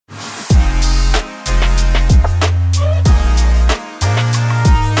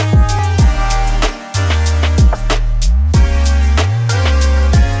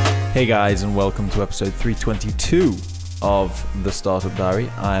Hey guys, and welcome to episode 322 of The Startup Diary.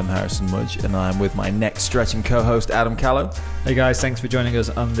 I am Harrison Mudge, and I am with my neck stretching co-host Adam Callow. Hey guys, thanks for joining us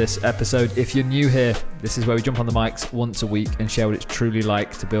on this episode. If you're new here, this is where we jump on the mics once a week and share what it's truly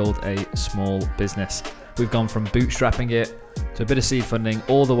like to build a small business. We've gone from bootstrapping it to a bit of seed funding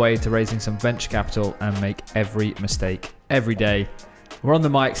all the way to raising some venture capital and make every mistake every day. We're on the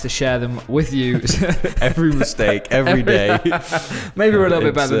mics to share them with you. Every mistake, every day. Maybe we're a little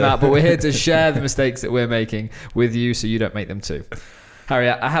bit better than that, but we're here to share the mistakes that we're making with you so you don't make them too. Harry,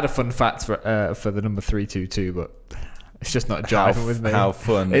 I had a fun fact for the number 322, but it's just not jiving with me. How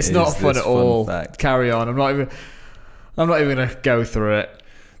fun It's is not fun this at all. Fact? Carry on. I'm not even going to go through it.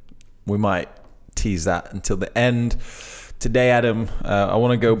 We might tease that until the end. Today, Adam, I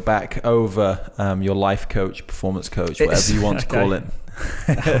want to go back over your life coach, performance coach, whatever you want to call it.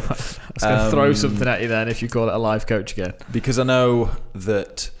 I was going to throw something at you then if you call it a life coach again. Because I know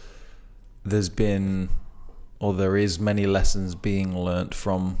that there is many lessons being learnt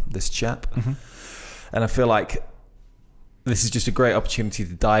from this chap. Mm-hmm. And I feel like this is just a great opportunity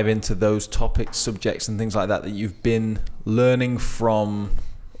to dive into those topics, subjects and things like that you've been learning from.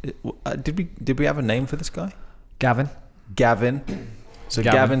 Did we have a name for this guy? Gavin. So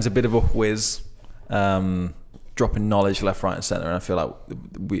Gavin's a bit of a whiz, dropping knowledge left, right and centre, and I feel like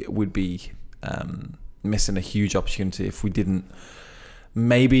we would be missing a huge opportunity if we didn't,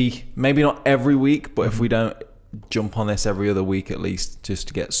 maybe not every week, but if we don't jump on this every other week at least, just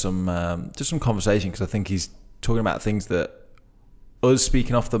to get some conversation, because I think he's talking about things that us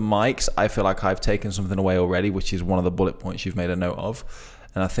speaking off the mics, I feel like I've taken something away already, which is one of the bullet points you've made a note of,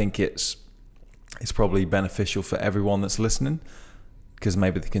 and I think it's probably beneficial for everyone that's listening, because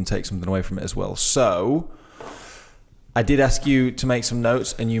maybe they can take something away from it as well. So I did ask you to make some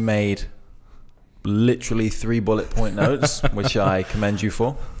notes, and you made literally 3 bullet point notes, which I commend you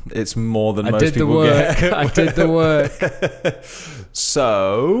for. It's more than most people get. I did the work.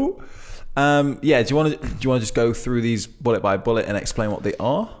 So do you want to just go through these bullet by bullet and explain what they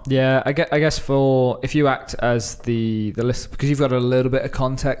are? Yeah, I guess if you act as the list, because you've got a little bit of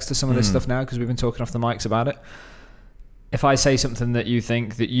context to some of this stuff now, because we've been talking off the mics about it. If I say something that you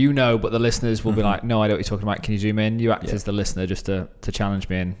think that you know, but the listeners will be like, no, I know what you're talking about, can you zoom in? You act as the listener just to challenge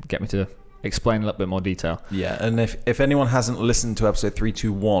me and get me to explain a little bit more detail. Yeah, and if anyone hasn't listened to episode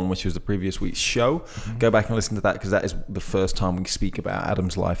 321, which was the previous week's show, go back and listen to that, because that is the first time we speak about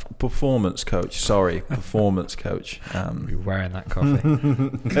Adam's life. Performance coach. You're wearing that coffee.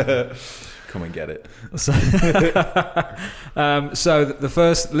 Come and get it. So, so the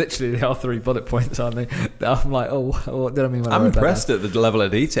first, literally, there are 3 bullet points, aren't they? I'm like, what did I mean when I'm I wrote impressed that at the level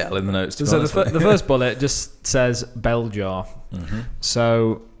of detail in the notes. So the first bullet just says bell jar.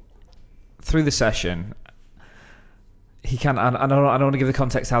 So through the session, he can, and I don't want to give the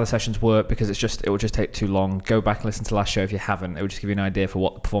context how the sessions work, because it will just take too long. Go back and listen to the last show if you haven't. It will just give you an idea for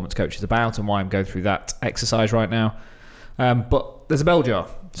what the performance coach is about and why I'm going through that exercise right now. But there's a bell jar.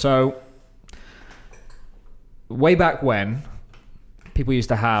 So way back when, people used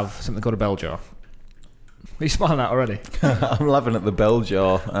to have something called a bell jar. Are you smiling at already? I'm laughing at the bell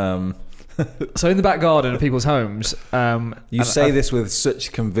jar. So in the back garden of people's homes, you say this with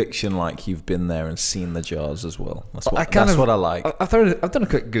such conviction, like you've been there and seen the jars as well. That's what I like. I've done a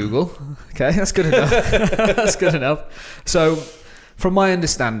quick Google. Okay, that's good enough. That's good enough. So from my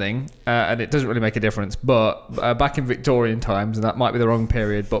understanding, and it doesn't really make a difference, but back in Victorian times, and that might be the wrong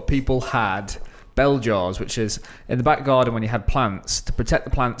period, but people had bell jars, which is in the back garden when you had plants, to protect the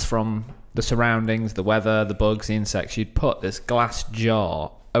plants from the surroundings, the weather, the bugs, the insects, you'd put this glass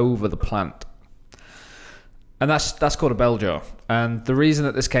jar over the plant, and that's called a bell jar. And the reason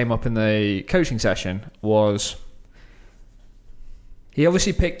that this came up in the coaching session was he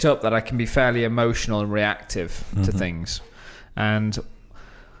obviously picked up that I can be fairly emotional and reactive to things, and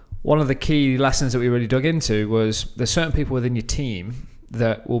one of the key lessons that we really dug into was there's certain people within your team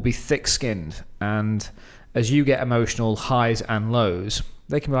that will be thick-skinned, and as you get emotional highs and lows,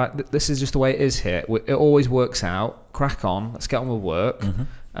 they can be like, this is just the way it is here. It always works out. Crack on. Let's get on with work.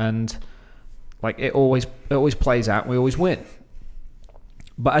 And like it always plays out, and we always win.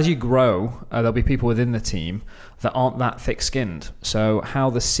 But as you grow, there'll be people within the team that aren't that thick-skinned. So how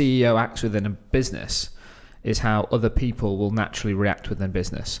the CEO acts within a business is how other people will naturally react within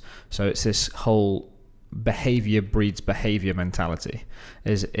business. So it's this whole behavior breeds behavior mentality.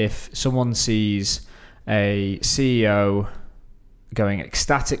 Is if someone sees a CEO going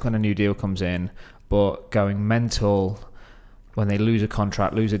ecstatic when a new deal comes in, but going mental when they lose a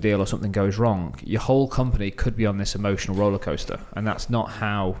contract, lose a deal, or something goes wrong, your whole company could be on this emotional roller coaster, and that's not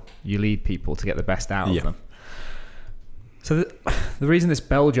how you lead people to get the best out of them. So the reason this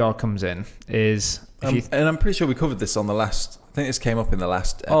bell jar comes in is... and I'm pretty sure we covered this on the last... I think this came up in the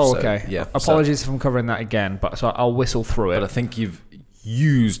last episode. Oh, okay. Yeah. Apologies if I'm covering that again, but so I'll whistle through it. But I think you've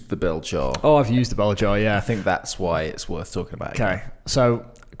used the bell jar. Oh, I've used the bell jar, yeah. I think that's why it's worth talking about. Okay. Again. So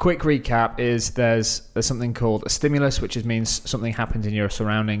quick recap is there's something called a stimulus, which means something happens in your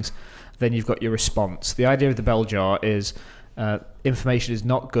surroundings. Then you've got your response. The idea of the bell jar is... information is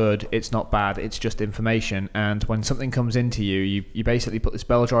not good, it's not bad, it's just information, and when something comes into you, you basically put this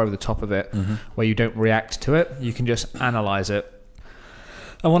bell jar over the top of it, where you don't react to it, you can just analyze it.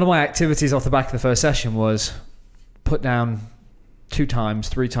 And one of my activities off the back of the first session was put down 2 times,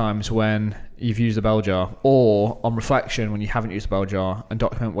 3 times when you've used the bell jar, or on reflection when you haven't used the bell jar, and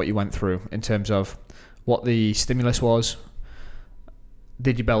document what you went through in terms of what the stimulus was,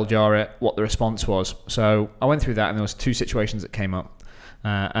 did you bell jar it, what the response was. So I went through that, and there was 2 situations that came up,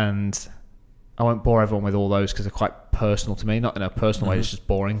 and I won't bore everyone with all those because they're quite personal to me, not in a personal way, it's just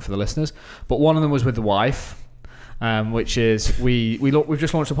boring for the listeners. But one of them was with the wife, which is we've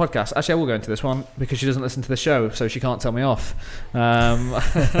just launched a podcast. Actually, I will go into this one because she doesn't listen to the show, so she can't tell me off.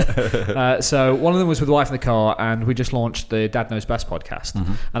 So one of them was with the wife in the car, and we just launched the Dad Knows Best podcast,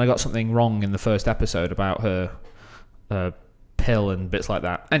 and I got something wrong in the first episode about her pill and bits like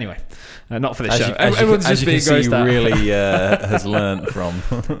that. Anyway, not for this show. Everyone's just being grossed out. Really has learned from.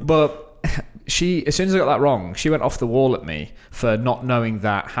 But she, as soon as I got that wrong, she went off the wall at me for not knowing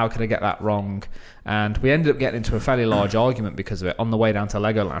that. How could I get that wrong? And we ended up getting into a fairly large argument because of it on the way down to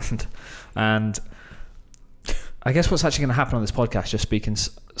Legoland. And I guess what's actually going to happen on this podcast, just speaking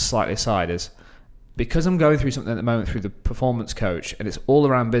slightly aside, is because I'm going through something at the moment through the performance coach, and it's all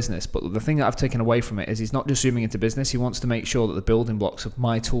around business, but the thing that I've taken away from it is he's not just zooming into business, he wants to make sure that the building blocks of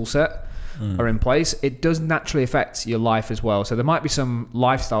my tool set are in place. It does naturally affect your life as well. So there might be some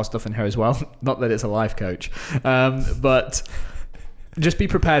lifestyle stuff in here as well. Not that it's a life coach. But just be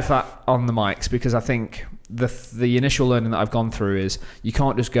prepared for that on the mics, because I think the initial learning that I've gone through is you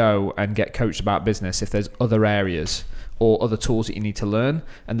can't just go and get coached about business if there's other areas or other tools that you need to learn.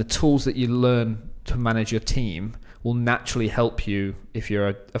 And the tools that you learn to manage your team will naturally help you if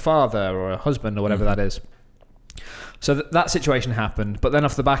you're a father or a husband or whatever that is. So that situation happened, but then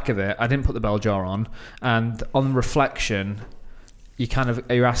off the back of it, I didn't put the bell jar on, and on reflection,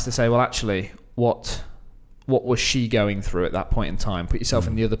 you're asked to say, well, actually, what was she going through at that point in time? Put yourself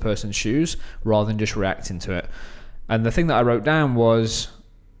in the other person's shoes rather than just reacting to it. And the thing that I wrote down was,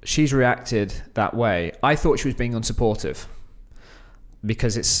 she's reacted that way. I thought she was being unsupportive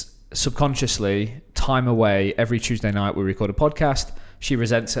because it's subconsciously time away. Every Tuesday night we record a podcast. She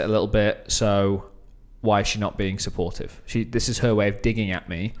resents it a little bit, so why is she not being supportive? This is her way of digging at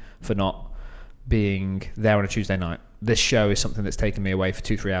me for not being there on a Tuesday night. This show is something that's taken me away for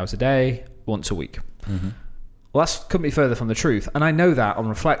 2-3 hours a day, once a week. Well, that couldn't be further from the truth, and I know that on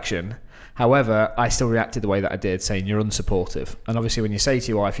reflection. However, I still reacted the way that I did, saying you're unsupportive. And obviously when you say to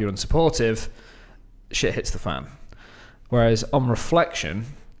your wife you're unsupportive, shit hits the fan. Whereas on reflection,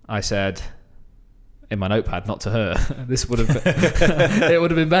 I said in my notepad, not to her, this would have been, it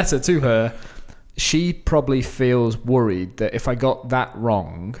would have been better to her. She probably feels worried that if I got that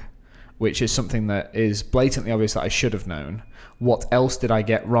wrong, which is something that is blatantly obvious that I should have known, what else did I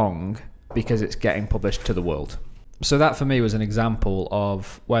get wrong because it's getting published to the world? So that for me was an example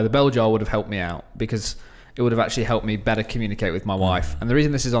of where the bell jar would have helped me out, because it would have actually helped me better communicate with my wife. And the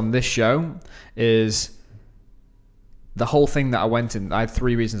reason this is on this show is the whole thing that I went in, I had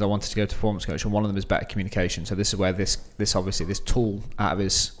 3 reasons I wanted to go to performance coach, and one of them is better communication. So this is where this obviously this tool out of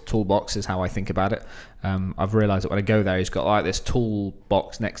his toolbox is how I think about it. I've realized that when I go there, he's got like this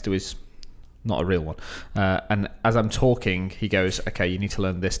toolbox next to his, not a real one. And as I'm talking, he goes, okay, you need to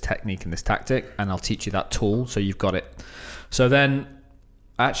learn this technique and this tactic, and I'll teach you that tool so you've got it. So then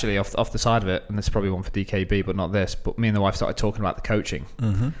actually off the side of it, and this is probably one for DKB, but not this, but me and the wife started talking about the coaching.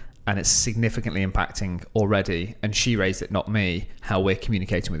 And it's significantly impacting already, and she raised it, not me, how we're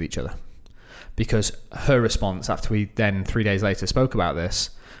communicating with each other. Because her response after we then 3 days later spoke about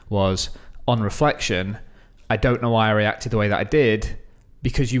this was, on reflection, I don't know why I reacted the way that I did,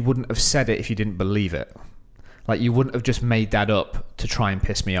 because you wouldn't have said it if you didn't believe it. Like, you wouldn't have just made that up to try and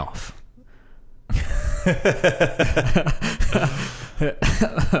piss me off.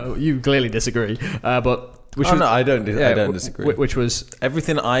 You clearly disagree, but no, I don't disagree. Which was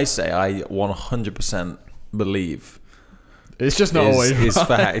everything I say, I 100% believe. It's just not always is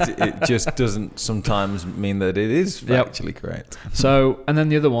fact. It just doesn't sometimes mean that it is factually correct. So, and then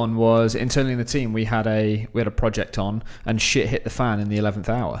the other one was internally in the team, we had a project on, and shit hit the fan in the 11th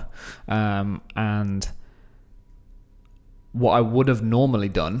hour. And what I would have normally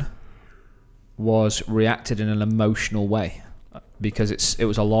done was reacted in an emotional way, because it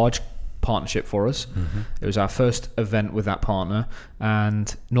was a large partnership for us. It was our first event with that partner,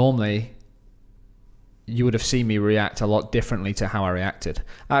 and normally you would have seen me react a lot differently to how I reacted.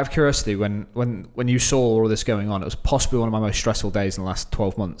 Out of curiosity, when you saw all of this going on, it was possibly one of my most stressful days in the last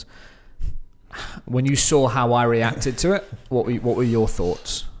 12 months. When you saw how I reacted to it, what were your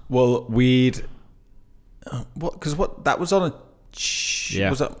thoughts? Well, that was on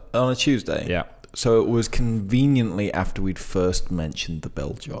was that on a Tuesday? Yeah. So it was conveniently after we'd first mentioned the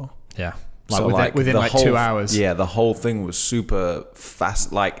bell jar. Yeah. Within the 2 hours. Yeah, the whole thing was super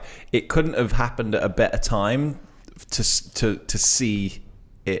fast. Like, it couldn't have happened at a better time to see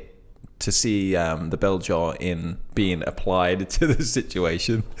the bell jar being applied to the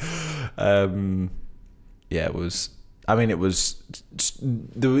situation. It was. I mean, it was.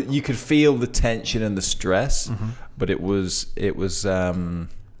 You could feel the tension and the stress, but it was.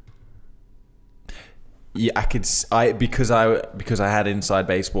 Yeah, because I had inside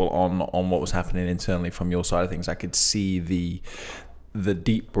baseball on what was happening internally from your side of things. I could see the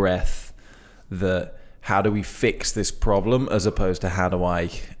deep breath, the how do we fix this problem, as opposed to how do I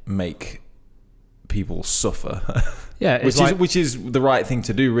make people suffer. Yeah, which is the right thing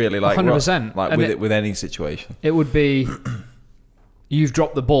to do, really. Like 100%. Like with any situation, it would be, you've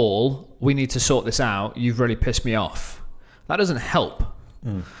dropped the ball. We need to sort this out. You've really pissed me off. That doesn't help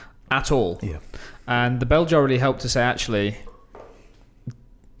at all. Yeah. And the bell jar really helped to say, actually,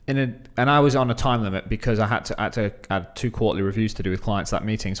 and I was on a time limit because I had to add 2 quarterly reviews to do with clients that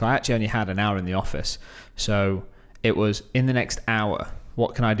meeting. So I actually only had an hour in the office. So it was, in the next hour,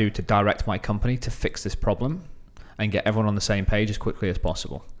 what can I do to direct my company to fix this problem and get everyone on the same page as quickly as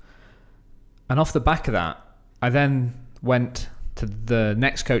possible? And off the back of that, I then went to the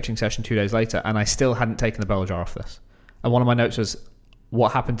next coaching session 2 days later, and I still hadn't taken the bell jar off this. And one of my notes was,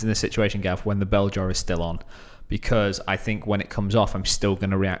 what happens in this situation, Gav, when the bell jar is still on? Because I think when it comes off, I'm still going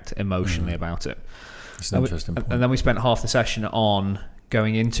to react emotionally about it. It's an interesting point. And then we spent half the session on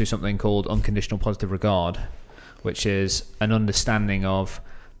going into something called unconditional positive regard, which is an understanding of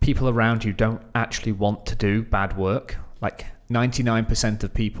people around you don't actually want to do bad work. Like 99%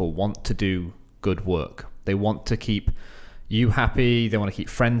 of people want to do good work. They want to keep you happy. They want to keep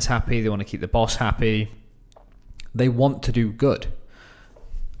friends happy. They want to keep the boss happy. They want to do good.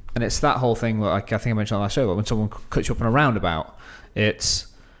 And it's that whole thing, like I think I mentioned on last show, but when someone cuts you up in a roundabout, it's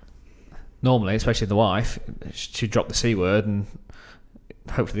normally, especially the wife, she'd drop the C word, and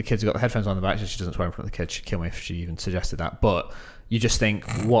hopefully the kids have got the headphones on the back, so she doesn't swear in front of the kids. She'd kill me if she even suggested that. But you just think,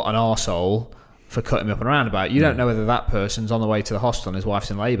 what an arsehole for cutting me up in a roundabout. You don't know whether that person's on the way to the hospital and his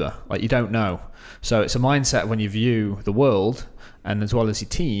wife's in labour. Like, you don't know. So it's a mindset when you view the world, and as well as your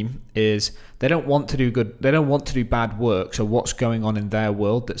team, is they don't want to do good, they don't want to do bad work. So what's going on in their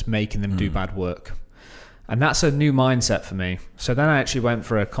world that's making them do bad work? And that's a new mindset for me. So then I actually went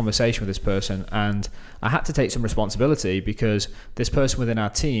for a conversation with this person, and I had to take some responsibility, because this person within our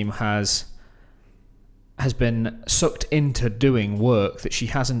team has been sucked into doing work that she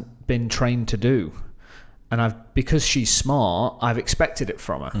hasn't been trained to do. And because she's smart, I've expected it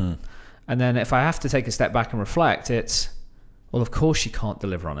from her. And then if I have to take a step back and reflect, it's, well, of course she can't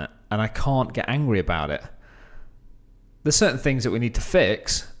deliver on it, and I can't get angry about it. There's certain things that we need to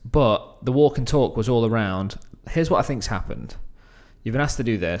fix, but the walk and talk was all around, here's what I think's happened. You've been asked to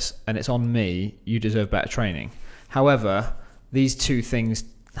do this, and it's on me. You deserve better training. However, these 2 things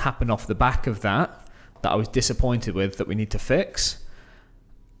happened off the back of that I was disappointed with, that we need to fix.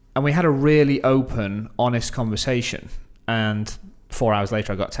 And we had a really open, honest conversation. And 4 hours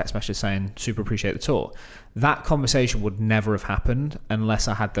later, I got a text message saying, super appreciate the talk. That conversation would never have happened unless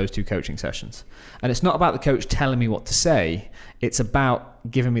I had those 2 coaching sessions. And it's not about the coach telling me what to say. It's about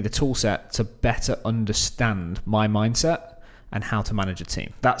giving me the tool set to better understand my mindset and how to manage a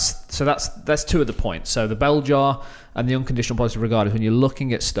team. That's 2 of the points. So the bell jar and the unconditional positive regard is when you're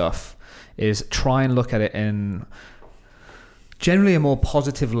looking at stuff, is try and look at it in generally a more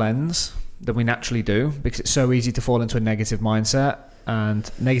positive lens than we naturally do, because it's so easy to fall into a negative mindset, and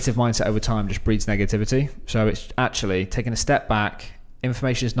negative mindset over time just breeds negativity. So it's actually taking a step back.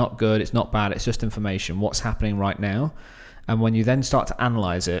 Information is not good, it's not bad, it's just information. What's happening right now? And when you then start to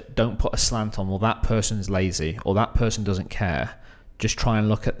analyze it, don't put a slant on, well, that person's lazy or that person doesn't care. Just try and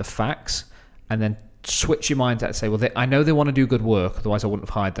look at the facts, and then switch your mind to say, well, I know they want to do good work, otherwise I wouldn't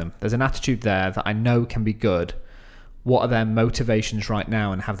have hired them. There's an attitude there that I know can be good. What are their motivations right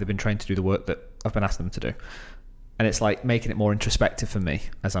now, and have they been trained to do the work that I've been asking them to do? And it's like making it more introspective for me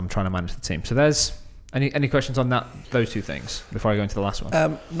as I'm trying to manage the team. So there's any questions on those 2 things before I go into the last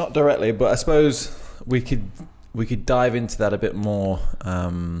one? Not directly, but I suppose we could dive into that a bit more.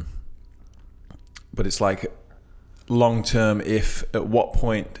 But it's like long term. At what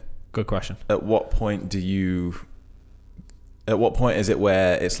point? Good question. At what point is it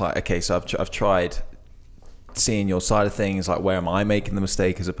where it's like, okay, so I've tried seeing your side of things, like where am I making the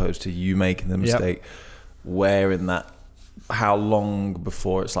mistake as opposed to you making the mistake? Yep. Where in that? How long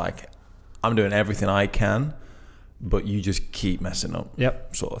before it's like I'm doing everything I can, but you just keep messing up?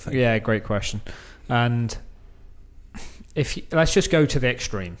 Yep. Sort of thing. Yeah, great question. And let's just go to the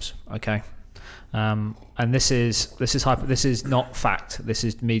extremes, okay? And this is not fact. This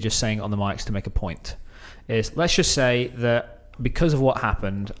is me just saying it on the mics to make a point. Let's just say that because of what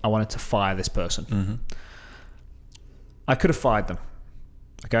happened, I wanted to fire this person. Mm-hmm. I could have fired them,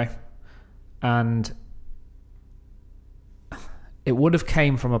 okay? And it would have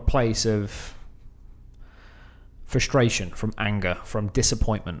came from a place of frustration, from anger, from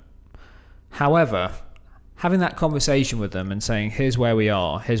disappointment. However, having that conversation with them and saying, here's where we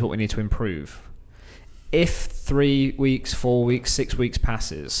are, here's what we need to improve. If 3 weeks, 4 weeks, 6 weeks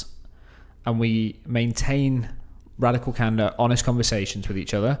passes and we maintain radical candor, honest conversations with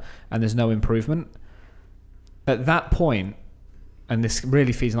each other, and there's no improvement, at that point, and this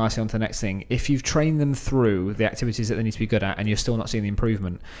really feeds nicely onto the next thing, if you've trained them through the activities that they need to be good at and you're still not seeing the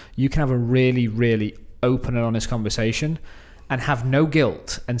improvement, you can have a really, really open and honest conversation and have no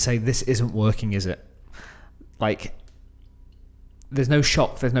guilt and say, this isn't working, is it? Like, there's no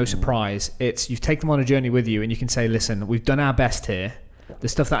shock, there's no surprise. It's, you take them on a journey with you and you can say, listen, we've done our best here. The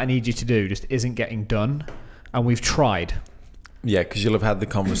stuff that I need you to do just isn't getting done, and we've tried. Yeah, because you'll have had the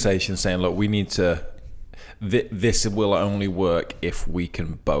conversation saying, look, we need to... This will only work if we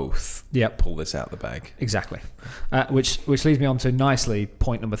can both pull this out of the bag. Exactly. Which leads me on to nicely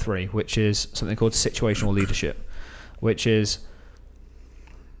point number 3, which is something called situational leadership, which is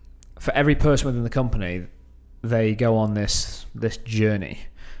for every person within the company, they go on this journey,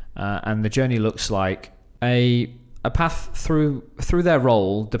 and the journey looks like a path through their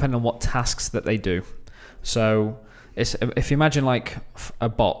role, depending on what tasks that they do. So if you imagine like a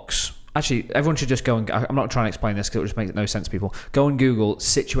box. Actually, everyone should just go and... I'm not trying to explain this because it will just make no sense to people. Go and Google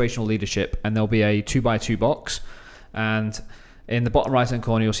situational leadership and there'll be a 2x2 box. And in the bottom right-hand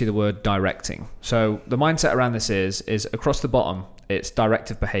corner, you'll see the word directing. So the mindset around this is across the bottom, it's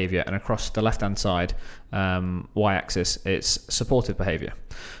directive behavior. And across the left-hand side, y-axis, it's supportive behavior.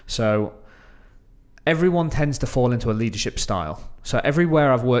 So everyone tends to fall into a leadership style. So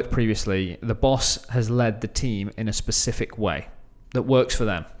everywhere I've worked previously, the boss has led the team in a specific way that works for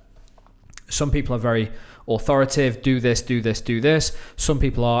them. Some people are very authoritative, do this, do this, do this. Some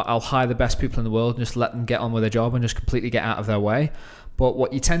people are, I'll hire the best people in the world and just let them get on with their job and just completely get out of their way. But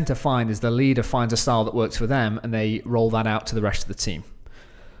what you tend to find is the leader finds a style that works for them and they roll that out to the rest of the team.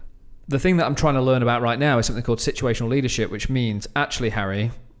 The thing that I'm trying to learn about right now is something called situational leadership, which means, actually,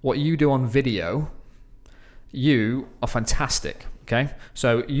 Harry, what you do on video, you are fantastic. Okay,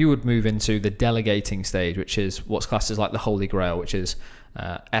 so you would move into the delegating stage, which is what's classed as like the Holy Grail, which is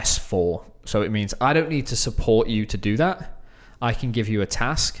S4. So it means I don't need to support you to do that. I can give you a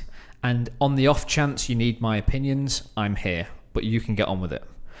task, and on the off chance you need my opinions, I'm here, but you can get on with it.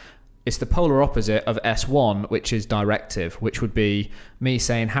 It's the polar opposite of S1, which is directive, which would be me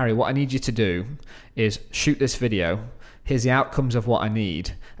saying, Harry, what I need you to do is shoot this video. Here's the outcomes of what I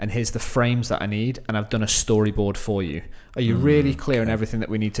need, and here's the frames that I need, and I've done a storyboard for you. Are you really clear on everything that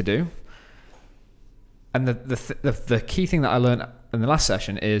we need to do? And the key thing that I learned in the last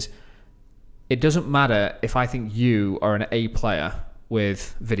session is it doesn't matter if I think you are an A player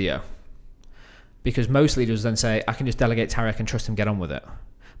with video, because most leaders then say, I can just delegate to Harry, I can trust him, get on with it.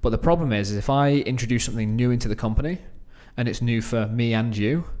 But the problem is if I introduce something new into the company and it's new for me and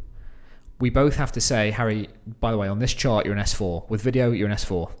you, we both have to say, Harry, by the way, on this chart, you're an S4. With video, you're an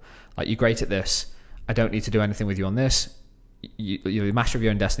S4. Like, you're great at this. I don't need to do anything with you on this. You're the master of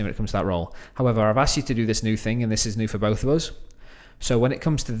your own destiny when it comes to that role. However, I've asked you to do this new thing, and this is new for both of us. So when it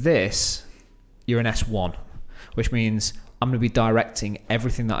comes to this, you're an S1, which means I'm going to be directing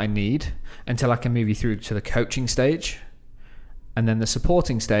everything that I need until I can move you through to the coaching stage, and then the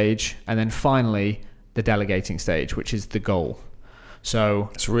supporting stage, and then finally the delegating stage, which is the goal. So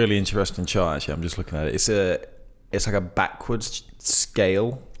it's a really interesting chart. Actually, I'm just looking at it. It's like a backwards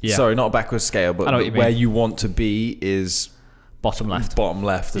scale. Yeah. Sorry, not a backwards scale, but where you want to be is bottom left. Bottom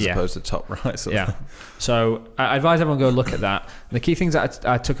left as opposed to top right. Yeah. So I advise everyone go look at that. The key things that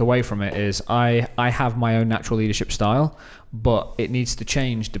I took away from it is I have my own natural leadership style, but it needs to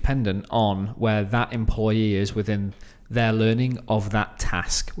change dependent on where that employee is within their learning of that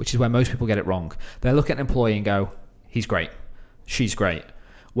task, which is where most people get it wrong. They look at an employee and go, he's great, she's great.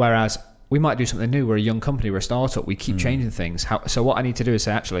 Whereas we might do something new. We're a young company, we're a startup, we keep changing things. So what I need to do is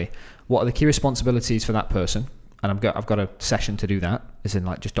say, actually, what are the key responsibilities for that person? And I've got a session to do that, as in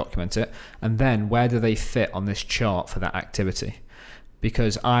like just document it. And then where do they fit on this chart for that activity?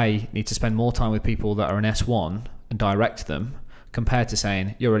 Because I need to spend more time with people that are an S1 and direct them, compared to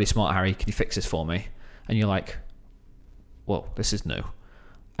saying, you're really smart, Harry, can you fix this for me? And you're like, well, this is new.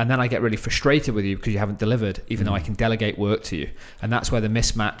 And then I get really frustrated with you because you haven't delivered, even though I can delegate work to you. And that's where the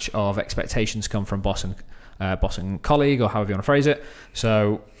mismatch of expectations come from boss and colleague, or however you want to phrase it.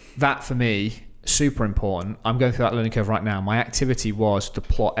 So that for me, super important. I'm going through that learning curve right now. My activity was to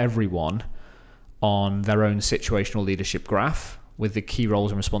plot everyone on their own situational leadership graph with the key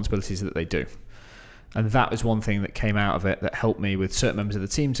roles and responsibilities that they do. And that was one thing that came out of it that helped me with certain members of the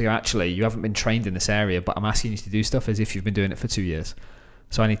team to go, actually, you haven't been trained in this area, but I'm asking you to do stuff as if you've been doing it for 2 years.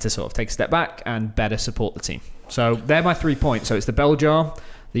 So I need to sort of take a step back and better support the team. So they're my 3 points. So it's the bell jar,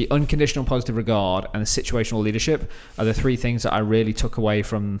 the unconditional positive regard, and the situational leadership are the 3 things that I really took away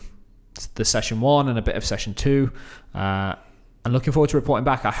from the session 1 and a bit of session 2. I'm looking forward to reporting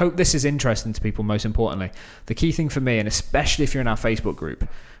back. I hope this is interesting to people, most importantly. The key thing for me, and especially if you're in our Facebook group,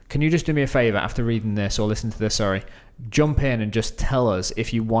 can you just do me a favor after reading this or listening to this, jump in and just tell us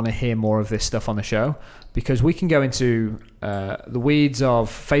if you want to hear more of this stuff on the show, because we can go into the weeds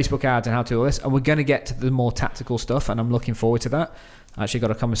of Facebook ads and how to do all this, and we're going to get to the more tactical stuff, and I'm looking forward to that. I actually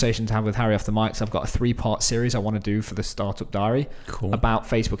got a conversation to have with Harry off the mic, so I've got a 3-part series I want to do for the Startup Diary about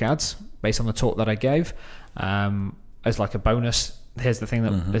Facebook ads based on the talk that I gave as like a bonus. Here's the thing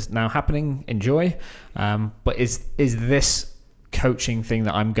that is now happening, enjoy. But is this coaching thing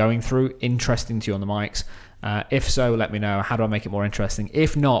that I'm going through interesting to you on the mics? If so, let me know. How do I make it more interesting?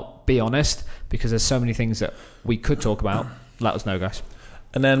 If not, be honest, because there's so many things that we could talk about. Let us know, guys.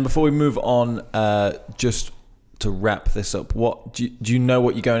 And then before we move on, just to wrap this up, what do you know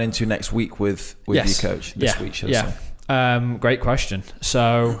what you're going into next week with your coach this week, should I say? Great question.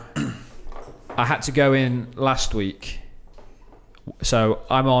 So I had to go in last week. So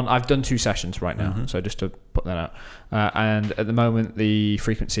I've done 2 sessions right now. So just to put that out. And at the moment, the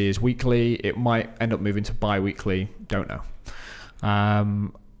frequency is weekly. It might end up moving to bi-weekly. Don't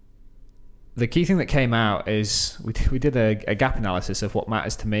know. The key thing that came out is we did a gap analysis of what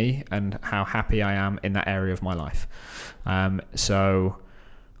matters to me and how happy I am in that area of my life. So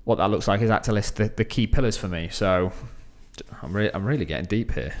what that looks like is I had to list the key pillars for me. So I'm really getting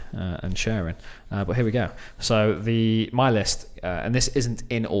deep here and sharing, but here we go. So my list, and this isn't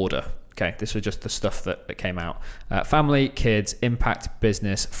in order. Okay, this was just the stuff that came out: family, kids, impact,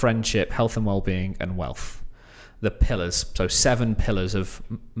 business, friendship, health and well-being, and wealth. The pillars. So 7 pillars of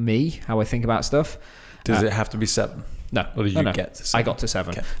me, how I think about stuff. Does it have to be 7? No. Or did you get to 7? I got to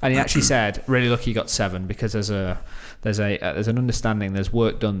 7. Okay. And he actually said, really lucky you got 7, because there's an understanding, there's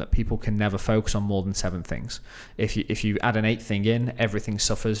work done that people can never focus on more than 7 things. If you add an 8th thing in, everything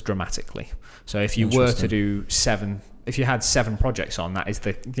suffers dramatically. So if you were to do 7, if you had 7 projects on, that is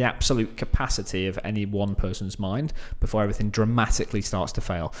the absolute capacity of any one person's mind before everything dramatically starts to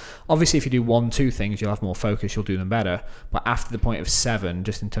fail. Obviously, if you do 1, 2 things, you'll have more focus, you'll do them better. But after the point of 7,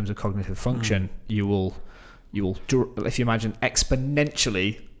 just in terms of cognitive function, you will, if you imagine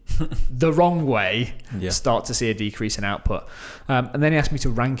exponentially the wrong way, start to see a decrease in output. And then he asked me to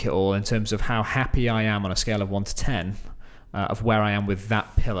rank it all in terms of how happy I am on a scale of 1 to 10 of where I am with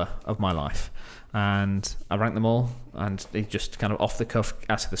that pillar of my life. And I ranked them all, and he just kind of off the cuff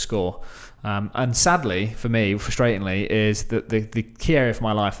asked the score. And sadly, for me, frustratingly, is that the key area for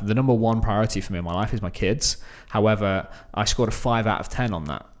my life, the number 1 priority for me in my life is my kids. However, I scored a 5 out of 10 on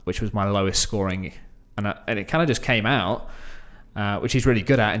that, which was my lowest scoring. And it kind of just came out, which he's really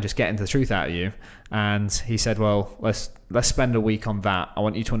good at, and just getting the truth out of you. And he said, well, let's spend a week on that. I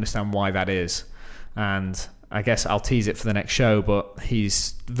want you to understand why that is. And I guess I'll tease it for the next show, but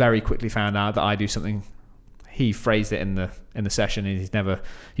he's very quickly found out that I do something. He phrased it in the session, and he's never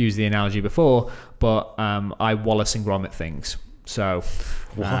used the analogy before, but I Wallace and Gromit things. So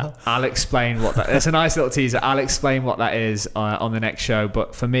I'll explain what that is. It's a nice little teaser. I'll explain what that is on the next show.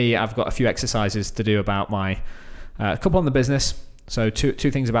 But for me, I've got a few exercises to do about my couple on the business. So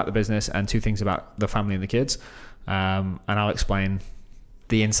two things about the business and 2 things about the family and the kids. And I'll explain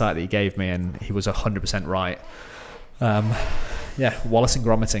the insight that he gave me, and he was 100% right. Wallace and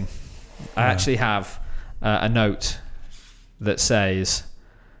Gromiting. I actually have a note that says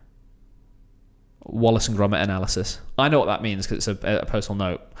Wallace and Gromit analysis. I know what that means because it's a personal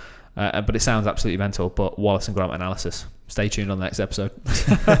note, but it sounds absolutely mental. But Wallace and Gromit analysis. Stay tuned on the next episode.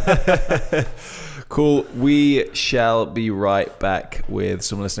 Cool. We shall be right back with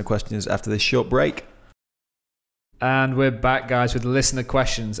some listener questions after this short break. And we're back, guys, with listener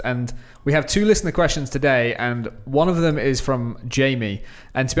questions. And we have 2 listener questions today, and one of them is from Jamie.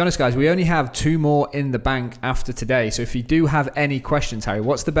 And to be honest, guys, we only have 2 more in the bank after today. So if you do have any questions, Harry,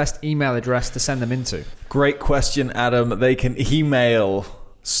 what's the best email address to send them into? Great question, Adam. They can email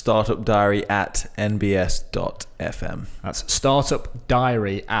startupdiary@nbs.fm. That's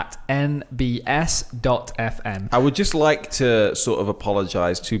startupdiary@nbs.fm. I would just like to sort of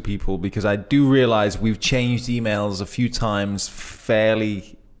apologize to people because I do realize we've changed emails a few times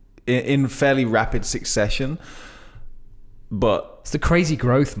in fairly rapid succession. But it's the crazy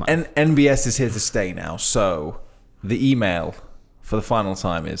growth, man. NBS is here to stay now. So the email for the final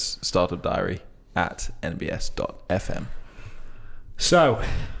time is startupdiary@nbs.fm. So,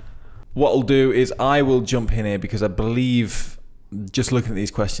 what I'll do is I will jump in here because I believe, just looking at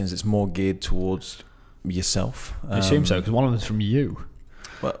these questions, it's more geared towards yourself. I assume so, because one of them's from you.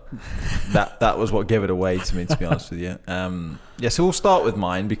 Well, that was what gave it away to me, to be honest with you. So we'll start with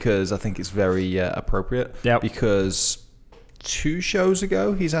mine because I think it's very appropriate. Yep. Because 2 shows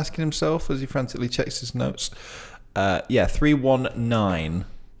ago, he's asking himself as he frantically checks his notes. 319.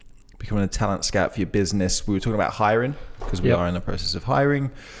 Becoming a talent scout for your business. We were talking about hiring because we are in the process of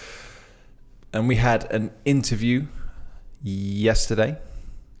hiring. And we had an interview yesterday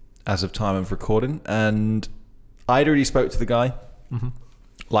as of time of recording. And I'd already spoke to the guy,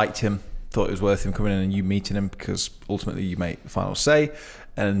 liked him, thought it was worth him coming in and you meeting him because ultimately you make the final say.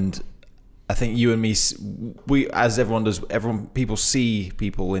 And I think you and me, as everyone does, people see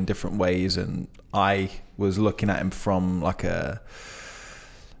people in different ways. And I was looking at him from like a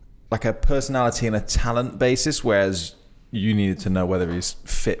personality and a talent basis, whereas you needed to know whether he's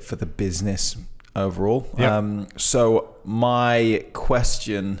fit for the business overall. Yep. So my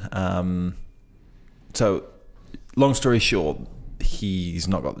question, so long story short, he's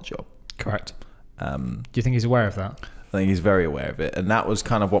not got the job. Correct. Do you think he's aware of that? I think he's very aware of it. And that was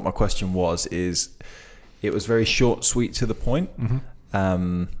kind of what my question was, is it was very short, sweet, to the point.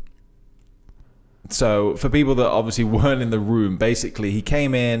 So for people that obviously weren't in the room, basically he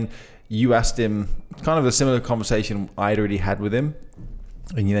came in, you asked him kind of a similar conversation I'd already had with him.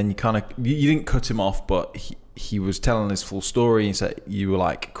 And then you didn't cut him off, but he was telling his full story. And so you were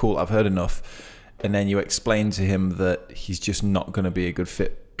like, cool, I've heard enough. And then you explained to him that he's just not going to be a good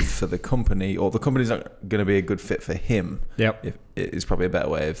fit for the company, or the company's not going to be a good fit for him. Yep. It is probably a better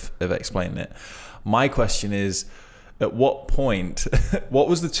way of explaining it. My question is, at what point, what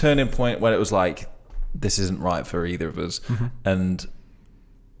was the turning point when it was like, this isn't right for either of us? And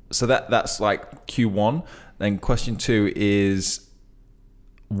so that's like Q1. Then question 2 is,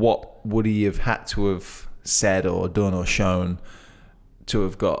 what would he have had to have said or done or shown to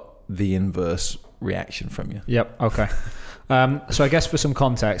have got the inverse reaction from you? Yep. Okay. So I guess for some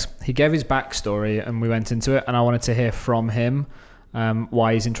context, he gave his backstory and we went into it, and I wanted to hear from him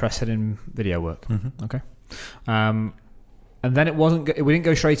why he's interested in video work. Okay. And then we didn't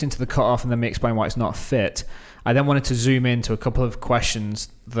go straight into the cutoff and then me explain why it's not a fit. I then wanted to zoom into a couple of questions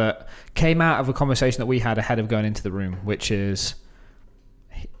that came out of a conversation that we had ahead of going into the room, which is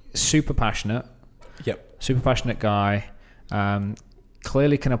super passionate. Yep. Super passionate guy.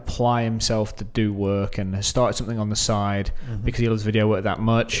 Clearly can apply himself to do work and has started something on the side because he loves video work that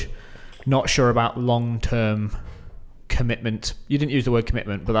much. Not sure about long-term commitment. You didn't use the word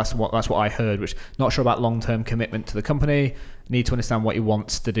commitment, but that's what I heard, which not sure about long-term commitment to the company. Need to understand what he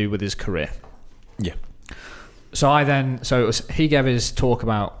wants to do with his career. Yeah. So he gave his talk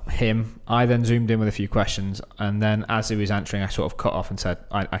about him. I then zoomed in with a few questions, and then as he was answering, I sort of cut off and said,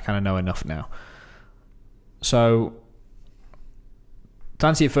 I kind of know enough now. So to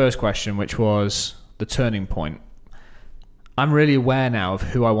answer your first question, which was the turning point, I'm really aware now of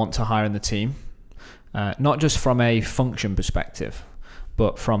who I want to hire in the team. Not just from a function perspective,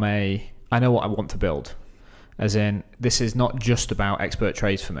 but from I know what I want to build. As in, this is not just about expert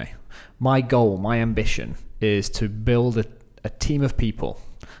trades for me. My goal, my ambition is to build a team of people.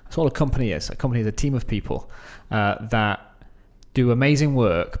 That's all a company is. A company is a team of people that do amazing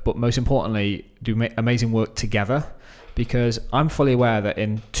work, but most importantly, do amazing work together. Because I'm fully aware that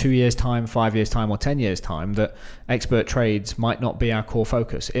in 2 years' time, 5 years' time, or 10 years' time, that expert trades might not be our core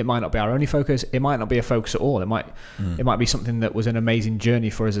focus. It might not be our only focus. It might not be a focus at all. It might be something that was an amazing journey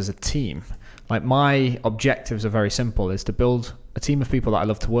for us as a team. Like, my objectives are very simple: is to build a team of people that I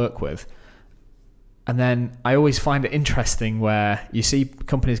love to work with. And then I always find it interesting where you see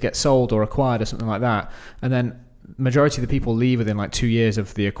companies get sold or acquired or something like that, and then majority of the people leave within like 2 years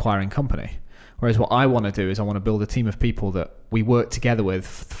of the acquiring company. Whereas what I want to do is I want to build a team of people that we work together with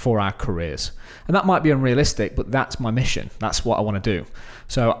for our careers. And that might be unrealistic, but that's my mission. That's what I want to do.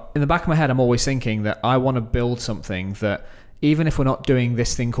 So in the back of my head, I'm always thinking that I want to build something that even if we're not doing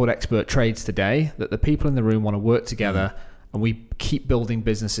this thing called expert trades today, that the people in the room want to work together and we keep building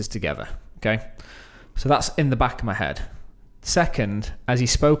businesses together. Okay. So that's in the back of my head. Second, as he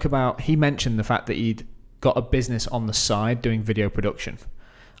spoke about, he mentioned the fact that he'd got a business on the side doing video production.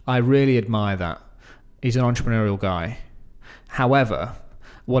 I really admire that. He's an entrepreneurial guy. However,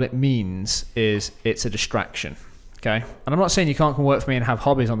 what it means is it's a distraction. Okay. And I'm not saying you can't come work for me and have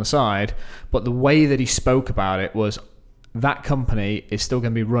hobbies on the side, but the way that he spoke about it was that company is still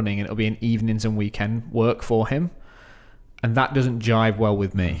going to be running and it'll be an evenings and weekend work for him. And that doesn't jive well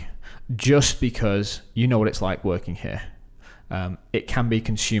with me, just because you know what it's like working here. It can be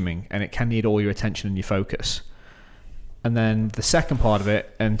consuming and it can need all your attention and your focus. And then the second part of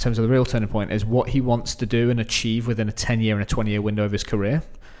it, in terms of the real turning point, is what he wants to do and achieve within a 10-year and a 20-year window of his career.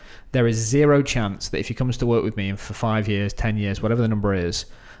 There is zero chance that if he comes to work with me for 5 years, 10 years, whatever the number is,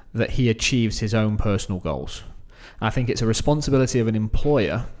 that he achieves his own personal goals. I think it's a responsibility of an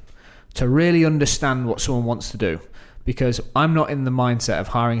employer to really understand what someone wants to do, because I'm not in the mindset of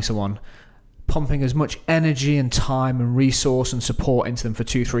hiring someone, pumping as much energy and time and resource and support into them for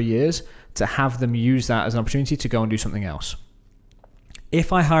 2-3 years to have them use that as an opportunity to go and do something else.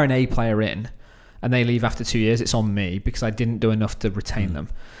 If I hire an A player in and they leave after 2 years, it's on me because I didn't do enough to retain them.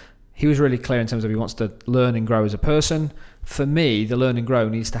 He was really clear in terms of he wants to learn and grow as a person. For me, the learn and grow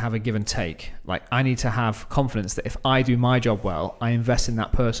needs to have a give and take. Like, I need to have confidence that if I do my job well, I invest in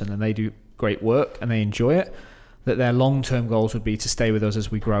that person and they do great work and they enjoy it, that their long-term goals would be to stay with us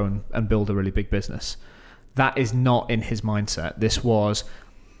as we grow and build a really big business. That is not in his mindset. This was,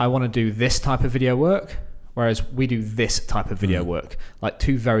 I want to do this type of video work, whereas we do this type of video work. Like,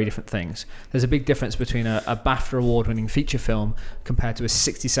 two very different things. There's a big difference between a BAFTA award-winning feature film compared to a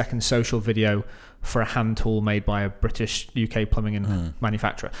 60-second social video for a hand tool made by a British UK plumbing and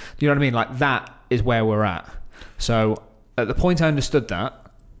manufacturer. Do you know what I mean? Like, that is where we're at. So at the point I understood that,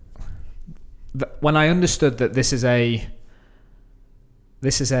 when I understood that this is a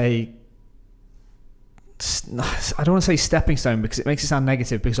I don't want to say stepping stone because it makes it sound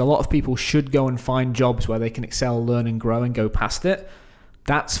negative, because a lot of people should go and find jobs where they can excel, learn and grow and go past it.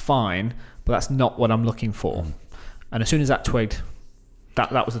 That's fine, but that's not what I'm looking for. And as soon as that twigged,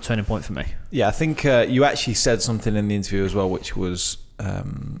 that was the turning point for me. Yeah, I think you actually said something in the interview as well, which was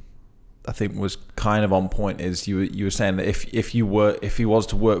I think was kind of on point. Is you were saying that if he was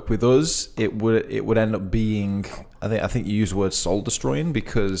to work with us, it would end up being, I think you used the word soul destroying,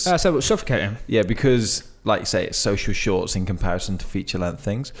 because so it was suffocating. Yeah, because like you say, it's social shorts in comparison to feature length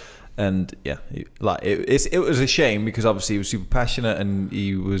things. And yeah, like it was a shame, because obviously he was super passionate and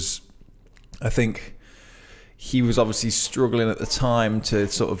I think he was obviously struggling at the time to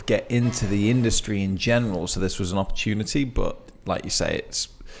sort of get into the industry in general. So this was an opportunity, but like you say,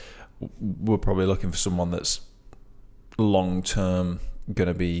 we're probably looking for someone that's long-term going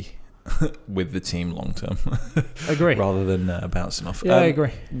to be with the team long-term. Agree. Rather than bouncing off. Yeah, I agree.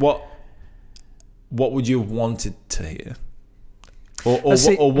 What would you have wanted to hear? Or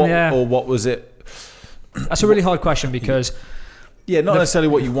what was it? That's a really hard question, because not necessarily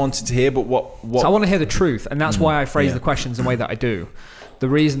what you wanted to hear, but what So I want to hear the truth, and that's why I phrase the questions the way that I do. The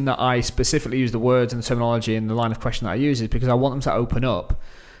reason that I specifically use the words and the terminology and the line of question that I use is because I want them to open up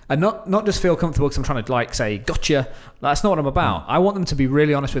and not just feel comfortable because I'm trying to like say gotcha. That's not what I'm about. I want them to be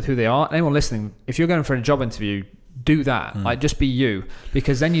really honest with who they are. Anyone listening, if you're going for a job interview, do that. Like, just be you,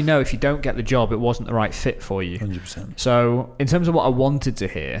 because then you know if you don't get the job, it wasn't the right fit for you. 100%. So in terms of what I wanted to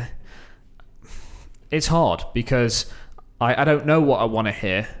hear, it's hard because I don't know what I want to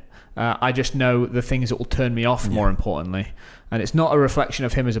hear. I just know the things that will turn me off, more importantly. And it's not a reflection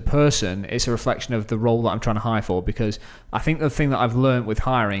of him as a person, it's a reflection of the role that I'm trying to hire for. Because I think the thing that I've learned with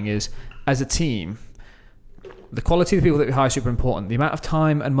hiring is, as a team, the quality of the people that we hire is super important. The amount of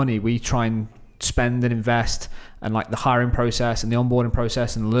time and money we try and spend and invest, and like the hiring process and the onboarding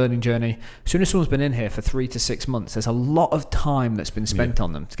process and the learning journey. As soon as someone's been in here for 3 to 6 months, there's a lot of time that's been spent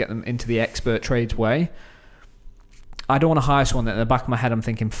on them to get them into the expert trades way. I don't want to hire someone that in the back of my head I'm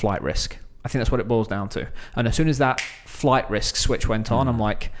thinking flight risk. I think that's what it boils down to. And as soon as that flight risk switch went on, I'm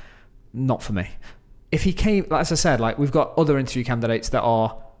like, not for me. If he came, as I said, like we've got other interview candidates that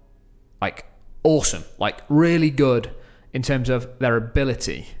are like awesome, like really good in terms of their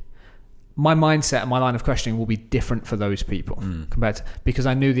ability. My mindset and my line of questioning will be different for those people compared to, because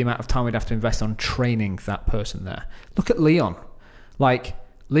I knew the amount of time we'd have to invest on training that person there. Look at Leon. Like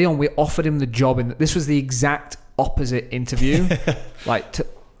Leon, we offered him the job this was the exact opposite interview.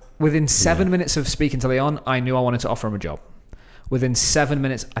 within 7 minutes of speaking to Leon, I knew I wanted to offer him a job. Within 7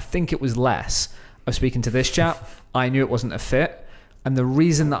 minutes, I think it was less, of speaking to this chap, I knew it wasn't a fit. And the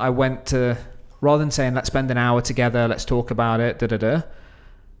reason that I went to, rather than saying, let's spend an hour together, let's talk about it,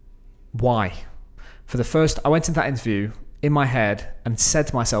 why? I went into that interview in my head and said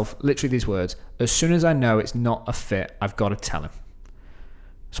to myself, literally these words, as soon as I know it's not a fit, I've got to tell him.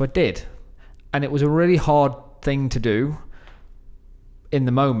 So I did. And it was a really hard thing to do in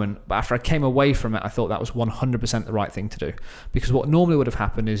the moment, but after I came away from it, I thought that was 100% the right thing to do. Because what normally would have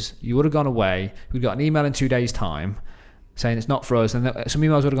happened is you would have gone away, you'd got an email in 2 days' time saying it's not for us, and some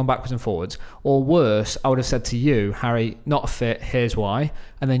emails would have gone backwards and forwards. Or worse, I would have said to you, Harry, not a fit, here's why.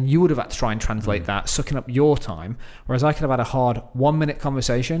 And then you would have had to try and translate that, sucking up your time. Whereas I could have had a hard 1 minute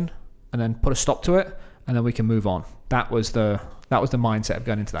conversation and then put a stop to it, and then we can move on. That was the mindset of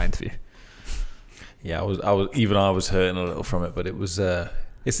going into that interview. Yeah, I was hurting a little from it, but it was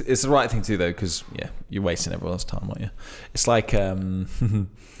it's the right thing to do though, because you're wasting everyone's time, aren't you? It's like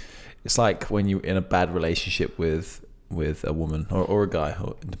it's like when you're in a bad relationship with a woman or a guy,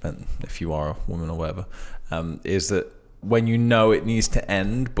 or depending if you are a woman or whatever, is that when you know it needs to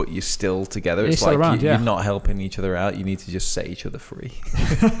end, but you're still together, it's like you're not helping each other out. You need to just set each other free.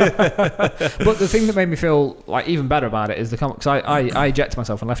 But the thing that made me feel like even better about it is because I ejected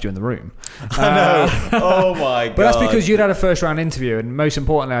myself and left you in the room. I know. Oh my god! But that's because you'd had a first round interview, and most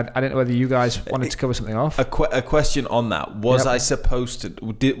importantly, I didn't know whether you guys wanted to cover something off. A question on that: was I supposed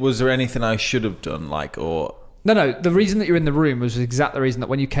to? Was there anything I should have done? No. The reason that you're in the room was exactly the reason that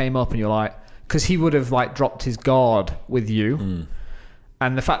when you came up and you're like, because he would have dropped his guard with you.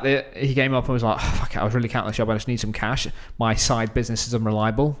 And the fact that he came up and was like, oh, fuck it, I was really counting this job, I just need some cash. My side business is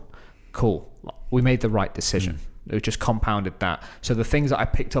unreliable. Cool. We made the right decision. It just compounded that. So the things that I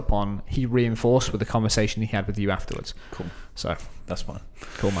picked up on, he reinforced with the conversation he had with you afterwards. Cool. So that's fine.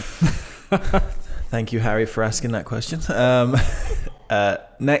 Cool, man. Thank you, Harry, for asking that question.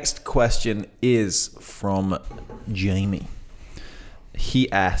 Next question is from Jamie. He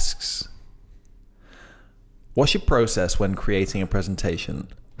asks, what's your process when creating a presentation?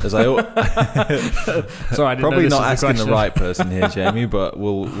 Sorry, I didn't probably not asking the right person here, Jamie, but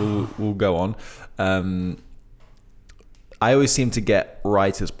we'll go on. I always seem to get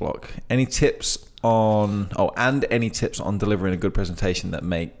writer's block. Any tips on delivering a good presentation that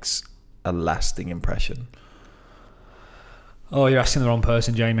makes a lasting impression? Oh, you're asking the wrong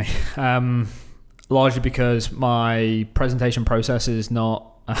person, Jamie. Largely because my presentation process is not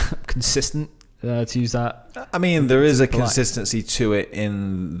consistent. To use that. I mean, there is a consistency to it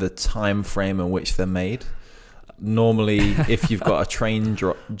in the time frame in which they're made. Normally, if you've got a train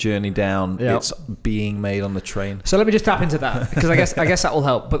journey down, it's being made on the train. So let me just tap into that, because I guess that will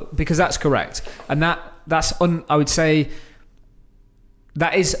help. But because that's correct, and that's I would say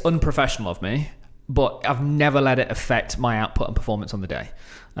that is unprofessional of me. But I've never let it affect my output and performance on the day.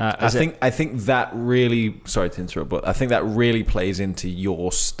 I think that really, sorry to interrupt, but I think that really plays into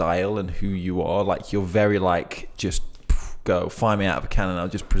your style and who you are. Like, you're very just go find me out of a cannon. I'll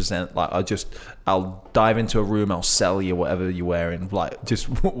just present. I'll dive into a room. I'll sell you whatever you're wearing. Just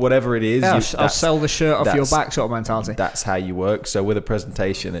whatever it is. Yeah, I'll sell the shirt off your back sort of mentality. That's how you work. So with a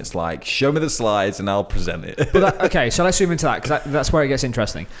presentation, it's like, show me the slides and I'll present it. Okay, so let's zoom into that, because that's where it gets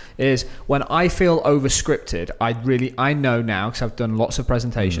interesting. Is when I feel over scripted, I know now, because I've done lots of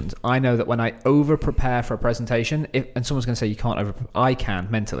presentations. I know that when I over prepare for a presentation, and someone's going to say you can't over, I can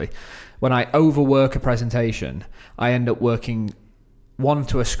mentally. When I overwork a presentation, I end up working one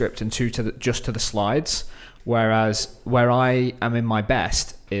to a script and two just to the slides. Whereas where I am in my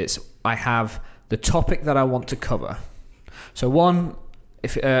best is I have the topic that I want to cover. So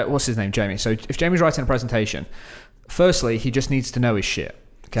what's his name, Jamie? So if Jamie's writing a presentation, firstly, he just needs to know his shit.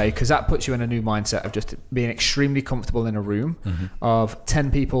 Okay, because that puts you in a new mindset of just being extremely comfortable in a room of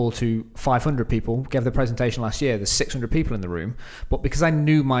 10 people to 500 people. Gave the presentation last year, there's 600 people in the room. But because I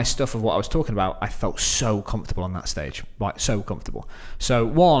knew my stuff of what I was talking about, I felt so comfortable on that stage, so comfortable. So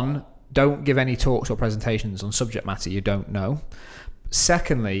one, don't give any talks or presentations on subject matter you don't know.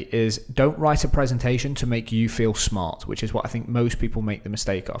 Secondly is don't write a presentation to make you feel smart, which is what I think most people make the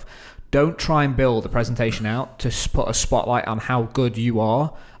mistake of. Don't try and build a presentation out to put a spotlight on how good you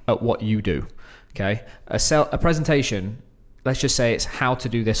are at what you do. Okay, a presentation, let's just say it's how to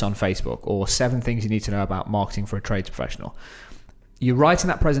do this on Facebook, or 7 things you need to know about marketing for a trades professional. You're writing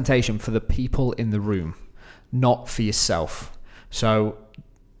that presentation for the people in the room, not for yourself. So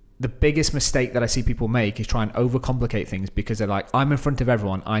the biggest mistake that I see people make is try and overcomplicate things, because they're like, I'm in front of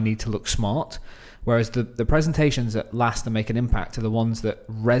everyone, I need to look smart. Whereas the presentations that last and make an impact are the ones that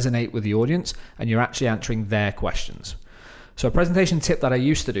resonate with the audience and you're actually answering their questions. So a presentation tip that I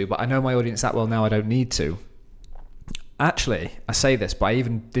used to do, but I know my audience that well now I don't need to. Actually, I say this, but I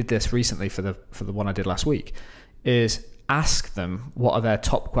even did this recently for the one I did last week, is ask them what are their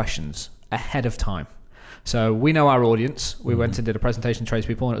top questions ahead of time. So we know our audience. We went and did a presentation to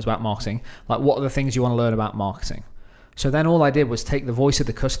tradespeople and it was about marketing. Like, what are the things you want to learn about marketing? So then all I did was take the voice of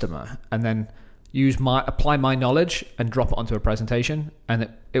the customer and then apply my knowledge and drop it onto a presentation, and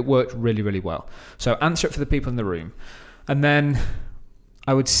it worked really, really well. So answer it for the people in the room. And then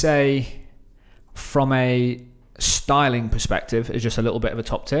I would say from a styling perspective, is just a little bit of a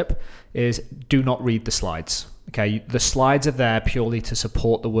top tip, is do not read the slides. Okay, the slides are there purely to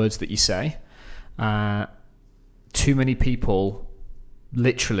support the words that you say. Too many people,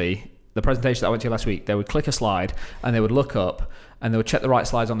 literally, the presentation that I went to last week, they would click a slide and they would look up and they would check the right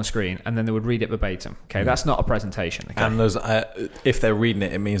slides on the screen and then they would read it verbatim. Okay, that's not a presentation. Okay? And those, if they're reading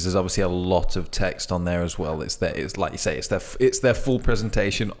it, it means there's obviously a lot of text on there as well. It's like you say, it's their full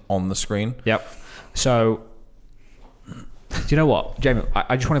presentation on the screen. Yep. So, do you know what, Jamie?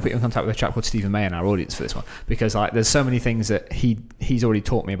 I just want to put you in contact with a chap called Stephen May in our audience for this one, because like there's so many things that he's already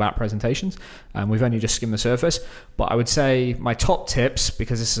taught me about presentations, and we've only just skimmed the surface. But I would say my top tips,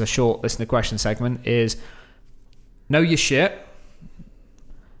 because this is a short listener question segment, is know your shit,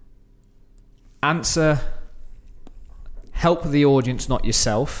 answer, help the audience, not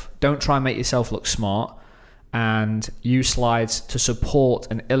yourself. Don't try and make yourself look smart, and use slides to support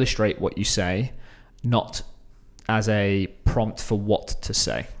and illustrate what you say, not as a prompt for what to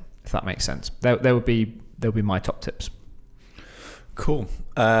say, if that makes sense. There would be my top tips. Cool.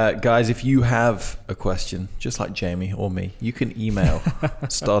 Guys, if you have a question, just like Jamie or me, you can email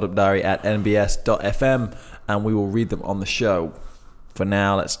startupdiary@nbs.fm and we will read them on the show. For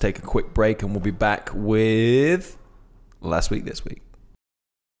now, let's take a quick break and we'll be back with Last Week This Week.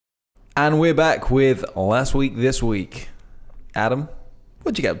 And we're back with Last Week This Week. Adam,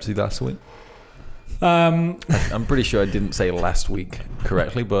 what'd you get up to last week? I'm pretty sure I didn't say last week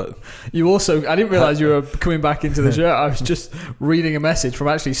correctly, but you also, I didn't realize you were coming back into the show. I was just reading a message from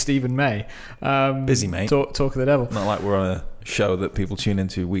actually Stephen May. Busy, mate. Talk of the devil. Not like we're on a show that people tune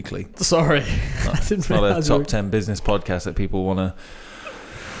into weekly. Sorry. It's not a top 10 business podcast that people want to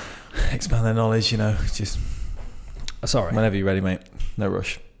expand their knowledge, you know. Just sorry. Whenever you're ready, mate. No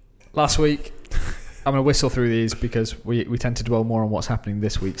rush. Last week, I'm going to whistle through these because we tend to dwell more on what's happening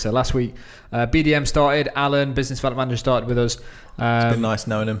this week. So last week, BDM started. Alan, business development manager, started with us. It's been nice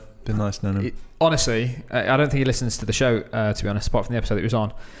knowing him. Honestly, I don't think he listens to the show, to be honest, apart from the episode that he was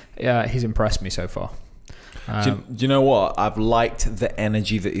on. He's impressed me so far. Do you know what? I've liked the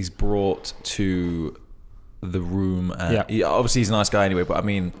energy that he's brought to the room. Obviously, he's a nice guy anyway, but I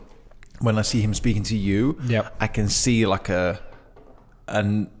mean, when I see him speaking to you, I can see like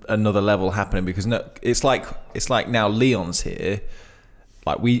another level happening, because it's like now Leon's here,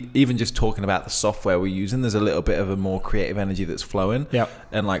 like we even just talking about the software we're using, there's a little bit of a more creative energy that's flowing.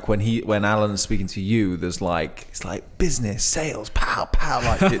 And like when Alan's speaking to you, there's like, it's like business, sales, pow,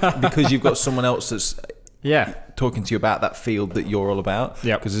 like because you've got someone else that's talking to you about that field that you're all about.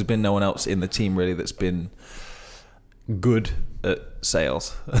 Because there's been no one else in the team really that's been good at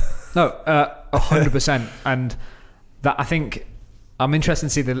sales. No, 100%. And that, I think, I'm interested to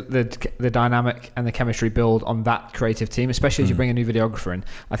see the dynamic and the chemistry build on that creative team, especially as you bring a new videographer in.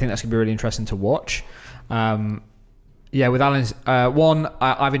 I think that's going to be really interesting to watch. With Alan's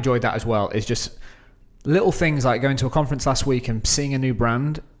I've enjoyed that as well. Is just little things like going to a conference last week and seeing a new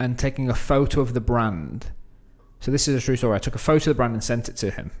brand and taking a photo of the brand. So this is a true story. I took a photo of the brand and sent it to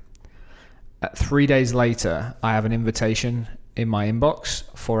him. 3 days later, I have an invitation in my inbox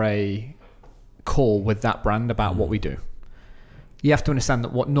for a call with that brand about what we do. You have to understand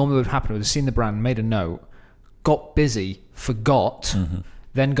that what normally would happen was seen the brand, made a note, got busy, forgot,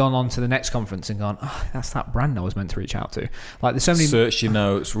 then gone on to the next conference and gone, oh, that's that brand I was meant to reach out to. Like there's so many... Search your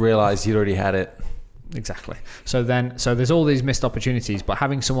notes, realised you'd already had it. Exactly. So there's all these missed opportunities, but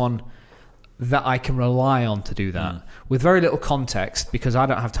having someone that I can rely on to do that with very little context, because I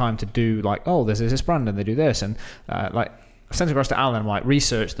don't have time to do like, oh, there's this brand and they do this. And like I sent it across to Alan, I'm like,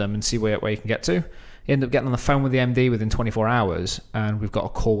 research them and see where you can get to. End up getting on the phone with the MD within 24 hours, and we've got a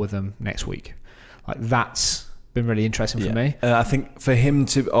call with them next week. Like that's been really interesting for me. I think for him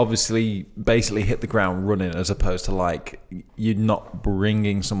to obviously basically hit the ground running, as opposed to like you're not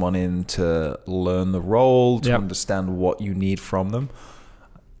bringing someone in to learn the role, to understand what you need from them.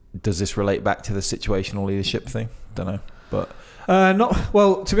 Does this relate back to the situational leadership thing? Don't know, but not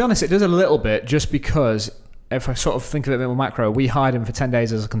well. To be honest, it does a little bit, just because. If I sort of think of it a bit more macro, we hired him for 10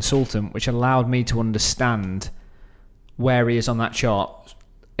 days as a consultant, which allowed me to understand where he is on that chart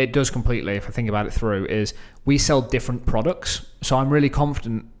it does completely, if I think about it through, is we sell different products. So I'm really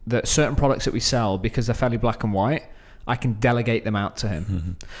confident that certain products that we sell, because they're fairly black and white, I can delegate them out to him.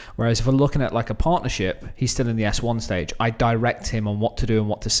 Mm-hmm. Whereas if we're looking at like a partnership, he's still in the S1 stage. I direct him on what to do and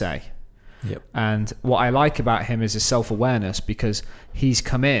what to say. Yep. And what I like about him is his self-awareness, because he's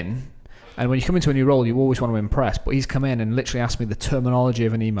come in, and when you come into a new role, you always want to impress, but he's come in and literally asked me the terminology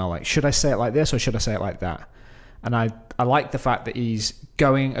of an email. Like, should I say it like this or should I say it like that? And I like the fact that he's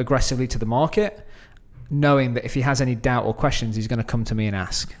going aggressively to the market, knowing that if he has any doubt or questions, he's going to come to me and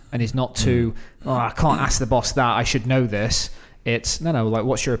ask. And he's not too, I can't ask the boss that, I should know this. It's, no, like,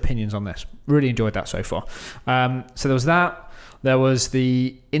 what's your opinions on this? Really enjoyed that so far. So there was that. There was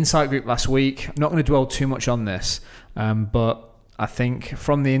the Insight group last week. I'm not going to dwell too much on this, but I think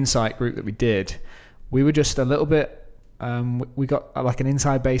from the Insight group that we did, we were just a little bit, we got like an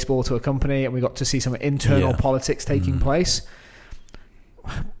inside baseball to a company, and we got to see some internal politics taking place.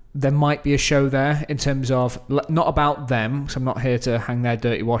 There might be a show there in terms of, not about them, so I'm not here to hang their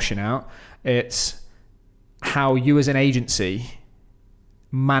dirty washing out. It's how you as an agency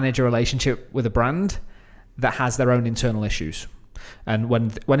manage a relationship with a brand that has their own internal issues. And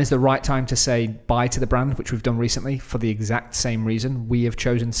when is the right time to say bye to the brand, which we've done recently for the exact same reason. We have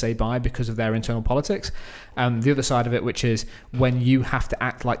chosen to say bye because of their internal politics. And the other side of it, which is when you have to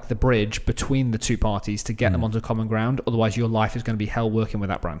act like the bridge between the two parties to get them onto common ground. Otherwise, your life is going to be hell working with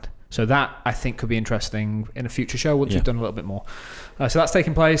that brand. So that, I think, could be interesting in a future show once we've done a little bit more. So that's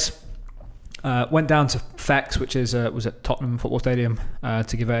taking place. Went down to FEX, which is was at Tottenham Football Stadium,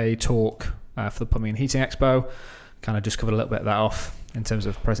 to give a talk for the Plumbing and Heating Expo. Kind of just covered a little bit of that off in terms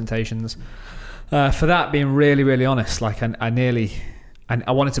of presentations. For that, being really, really honest, like I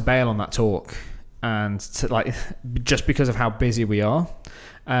wanted to bail on that talk, and just because of how busy we are.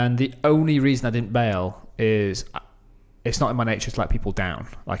 And the only reason I didn't bail is it's not in my nature to let people down.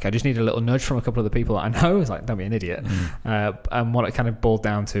 Like, I just need a little nudge from a couple of the people that I know. It's like, don't be an idiot. And what it kind of boiled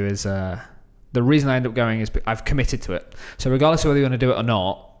down to is the reason I end up going is I've committed to it. So regardless of whether you're going to do it or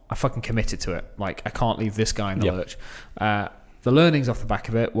not, I fucking committed to it. Like, I can't leave this guy in the lurch. The learnings off the back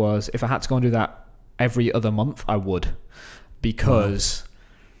of it was, if I had to go and do that every other month, I would. Because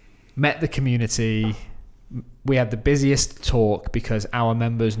met the community, we had the busiest talk because our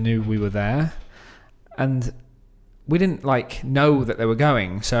members knew we were there. And we didn't know that they were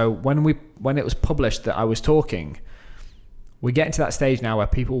going. So when it was published that I was talking, we're getting to that stage now where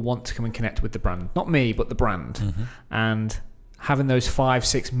people want to come and connect with the brand. Not me, but the brand. Mm-hmm. And having those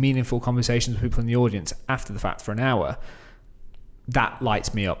 5-6 meaningful conversations with people in the audience after the fact for an hour, that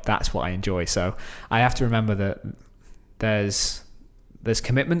lights me up. That's what I enjoy. So I have to remember that there's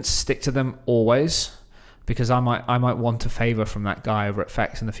commitments, stick to them always, because I might want a favour from that guy over at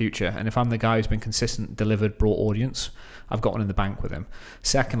FEX in the future. And if I'm the guy who's been consistent, delivered, brought audience, I've got one in the bank with him.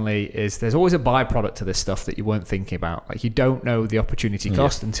 Secondly, is there's always a byproduct to this stuff that you weren't thinking about. Like, you don't know the opportunity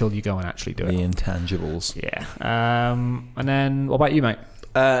cost until you go and actually do it. The intangibles. Yeah. And then what about you, mate?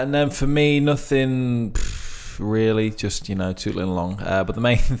 And then for me, nothing really, just, tootling along. But the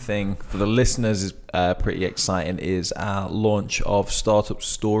main thing for the listeners is pretty exciting, is our launch of Startup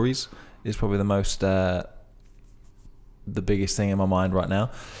Stories. Is probably the most the biggest thing in my mind right now.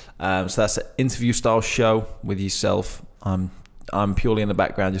 So that's an interview style show with yourself. I'm purely in the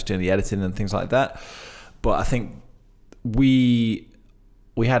background just doing the editing and things like that. But I think we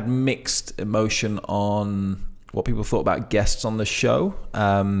had mixed emotion on what people thought about guests on the show.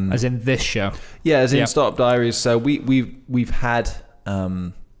 As in this show? Yeah, as in Startup Diaries. So we've had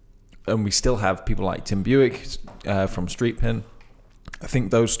and we still have people like Tim Buick from Streetpin. I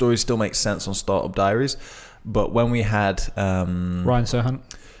think those stories still make sense on Startup Diaries. But when we had Ryan Serhunt.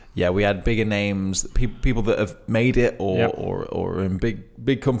 Yeah, we had bigger names, people that have made it or in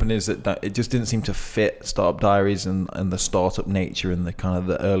big companies that it just didn't seem to fit Startup Diaries and the startup nature and the kind of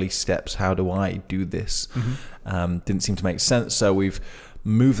the early steps. How do I do this? Mm-hmm. Didn't seem to make sense. So we've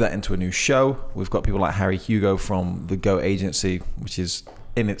moved that into a new show. We've got people like Harry Hugo from the Go Agency, which is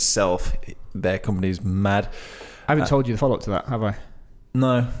in itself, their company's mad. I haven't told you the follow-up to that, have I?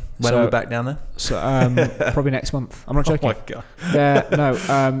 No. When are we back down there? So probably next month. I'm not joking. Oh my God. Yeah, no.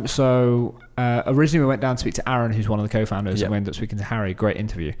 So originally we went down to speak to Aaron, who's one of the co-founders, and we ended up speaking to Harry. Great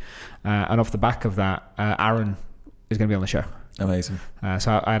interview. And off the back of that, Aaron is going to be on the show. Amazing.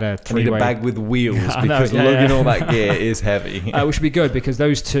 So I had a three-way... I need a bag with wheels because lugging all that gear is heavy. Which would be good because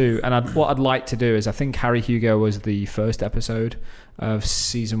those two, and what I'd like to do is, I think Harry Hugo was the first episode of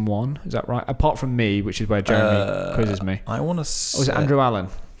season 1. Is that right? Apart from me, which is where Jeremy quizzes me. I want to say... Or was it Andrew Allen?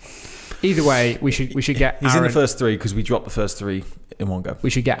 Either way, we should get He's Aaron, in the first 3 because we dropped the first 3 in one go. we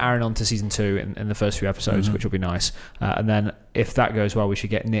should get Aaron onto season 2 in the first few episodes, which will be nice. And then if that goes well, we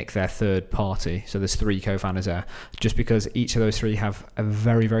should get Nick, their third party. So there's 3 co-founders there, just because each of those 3 have a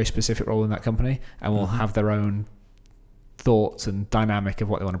very, very specific role in that company and will have their own thoughts and dynamic of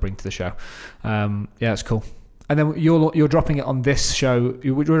what they want to bring to the show. Yeah, that's cool. And then you're dropping it on this show.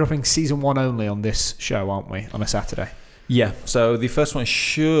 We're dropping season 1 only on this show, aren't we? On a Saturday. Yeah. So the first one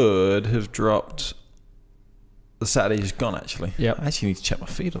should have dropped the Saturday just gone, actually. Yeah. I actually need to check my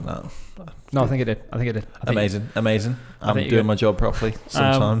feed on that. No, I think it did. Amazing. I'm think doing my job properly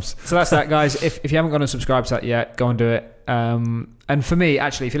sometimes. So that's that, guys. If you haven't gone and subscribed to that yet, go and do it. And for me,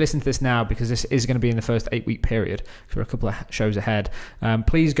 actually, if you listen to this now, because this is going to be in the first 8-week period, because we're a couple of shows ahead,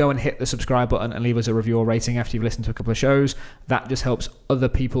 please go and hit the subscribe button and leave us a review or rating after you've listened to a couple of shows. That just helps other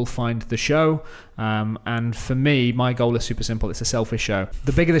people find the show. And for me, my goal is super simple. It's a selfish show.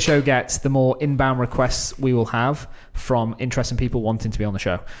 The bigger the show gets, the more inbound requests we will have from interesting people wanting to be on the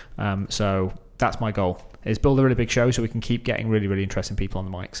show. So that's my goal, is build a really big show so we can keep getting really, really interesting people on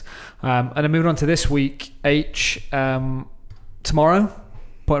the mics. And then moving on to this week, tomorrow,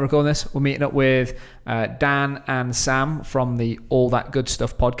 point of recording this, we're meeting up with Dan and Sam from the All That Good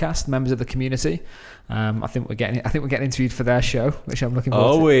Stuff podcast, members of the community. I think we're getting interviewed for their show, which I'm looking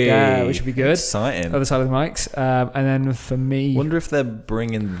forward to. Yeah, which would be good. Exciting. Other side of the mics. And then for me, wonder if they're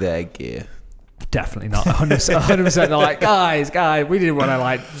bringing their gear. Definitely not. 100%. They're like, guys, we didn't want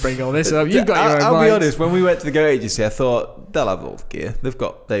to bring all this up. You've got your own I'll mics. be honest, when we went to the Go Agency, I thought they'll have all the gear. They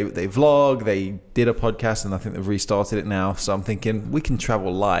vlog, they did a podcast, and I think they've restarted it now. So I'm thinking we can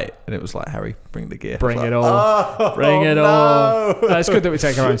travel light. And it was like, Harry, bring the gear. Bring it all. Oh, bring it no. all. It's good that we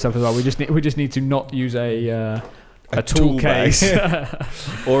take our own stuff as well. We just need to not use a tool case.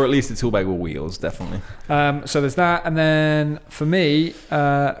 Or at least a tool bag with wheels, definitely. So there's that. And then for me,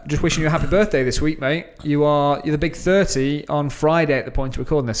 just wishing you a happy birthday this week, mate. You're the big 30 on Friday at the point of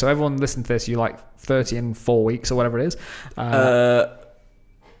recording this. So everyone listening to this, you're like 30 in 4 weeks or whatever it is.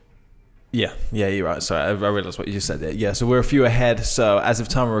 Yeah, you're right. Sorry, I realised what you just said there. Yeah, so we're a few ahead. So as of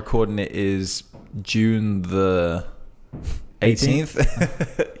time of recording, it is June the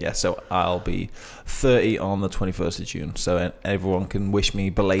 18th. Yeah, so I'll be 30 on the 21st of June. So everyone can wish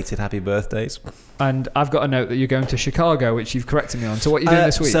me belated happy birthdays. And I've got a note that you're going to Chicago, which you've corrected me on. So what are you doing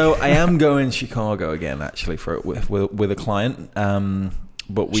this week? So I am going to Chicago again, actually, with a client.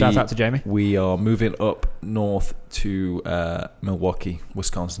 But shout out to Jamie. We are moving up north to Milwaukee,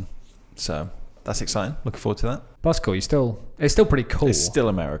 Wisconsin. So that's exciting. Looking forward to that. That's cool. It's still pretty cool. It's still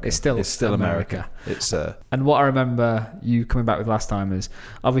America. It's still America. It's and what I remember you coming back with last time is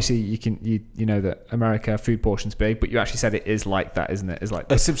obviously you know that America food portions big, but you actually said it is like that, isn't it? It's like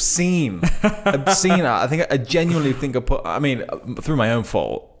it's obscene. I genuinely think through my own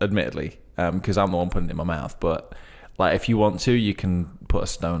fault, admittedly, because I'm the one putting it in my mouth. But like, if you want to, you can put a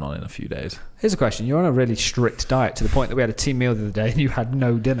stone on in a few days. Here's a question. You're on a really strict diet to the point that we had a team meal the other day and you had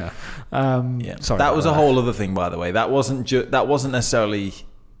no dinner. Yeah, sorry. That was a whole other thing, by the way. That wasn't necessarily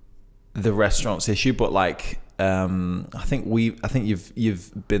the restaurant's issue, but like, I think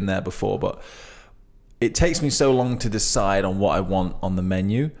you've been there before, but it takes me so long to decide on what I want on the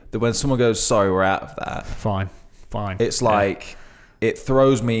menu that when someone goes, sorry, we're out of that. Fine. It's like, it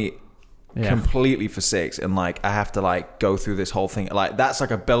throws me completely for 6, and like I have to like go through this whole thing. Like, that's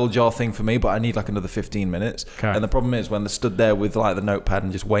like a bell jar thing for me, but I need like another 15 minutes. Okay. And the problem is when they stood there with like the notepad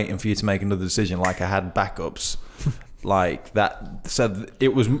and just waiting for you to make another decision, like I had backups. Like that, so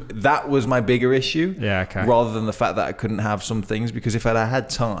that was my bigger issue. Yeah, okay. Rather than the fact that I couldn't have some things, because if I'd had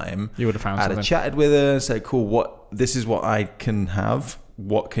time, you would have found something. I'd have chatted with her and said, "Cool, this is what I can have.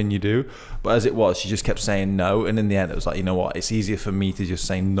 What can you do?" But as it was, she just kept saying no, and in the end, it was like, you know what? It's easier for me to just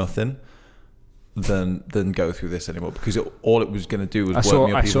say nothing than go through this anymore, because all it was going to do was work me up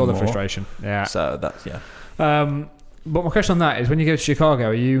even more. I saw the frustration. Yeah. So that's But my question on that is, when you go to Chicago,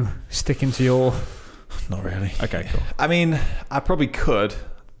 are you sticking to your? Not really. Okay, cool. I mean, I probably could,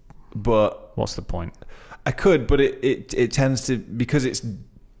 but what's the point? I could, but it tends to, because it's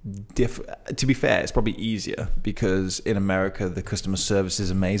to be fair, it's probably easier because in America the customer service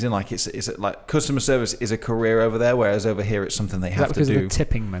is amazing. Like it's like customer service is a career over there, whereas over here it's something they have to do. Is that because of the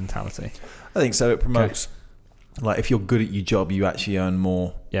tipping mentality? I think so. It promotes, like, if you're good at your job, you actually earn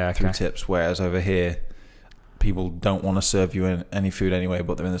more through tips, whereas over here people don't want to serve you any food anyway,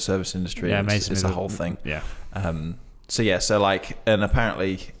 but they're in the service industry. Yeah, it's a whole thing. Yeah. So like, and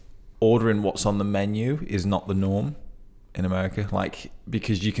apparently ordering what's on the menu is not the norm in America, like,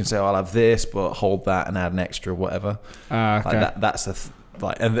 because you can say, oh, I'll have this, but hold that and add an extra whatever. Okay. Like that's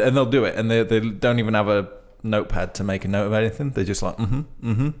and they'll do it, and they don't even have notepad to make a note of anything. They're just like,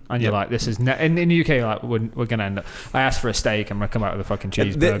 And you're like, this is... in the UK, you're like, we're going to end up... I asked for a steak, I'm going to come out with a fucking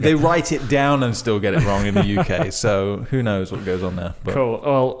cheeseburger. They write it down and still get it wrong in the UK. So who knows what goes on there. But. Cool.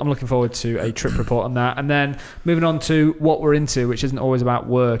 Well, I'm looking forward to a trip report on that. And then moving on to what we're into, which isn't always about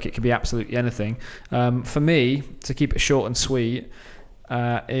work. It could be absolutely anything. For me, to keep it short and sweet,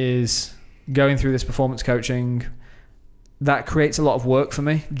 is going through this performance coaching... That creates a lot of work for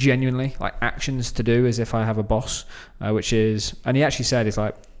me, genuinely, like actions to do as if I have a boss, which is, and he actually said, it's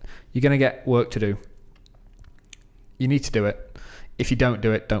like, you're going to get work to do. You need to do it. If you don't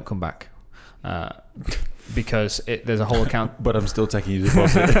do it, don't come back. Because there's a whole account. But I'm still taking you to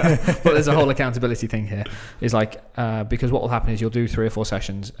deposit. But there's a whole accountability thing here. It's like, because what will happen is you'll do 3 or 4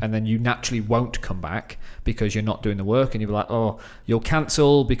 sessions and then you naturally won't come back because you're not doing the work, and you'll be like, oh, you'll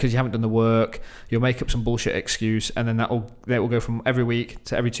cancel because you haven't done the work. You'll make up some bullshit excuse, and then that will go from every week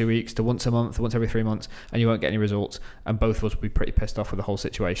to every 2 weeks to once a month, once every 3 months, and you won't get any results. And both of us will be pretty pissed off with the whole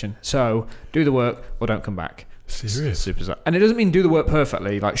situation. So do the work or don't come back. Serious. Super. And it doesn't mean do the work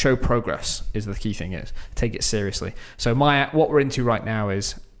perfectly. Like, show progress is the key thing. Is take it seriously. So what we're into right now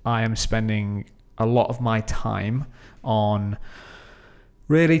is I am spending a lot of my time on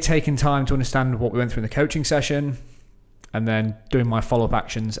really taking time to understand what we went through in the coaching session, and then doing my follow-up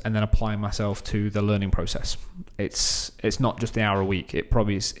actions, and then applying myself to the learning process. It's not just the hour a week. It's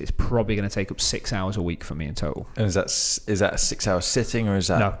probably going to take up 6 hours a week for me in total. And is that a 6 hour sitting, or is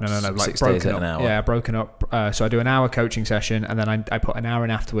that no? Like 6 days at an hour? Yeah, broken up. So I do an hour coaching session, and then I put an hour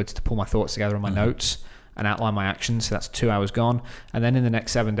in afterwards to pull my thoughts together on my notes and outline my actions. So that's 2 hours gone. And then in the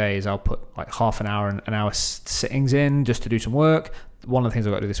next 7 days, I'll put like half an hour and an hour sittings in just to do some work. One of the things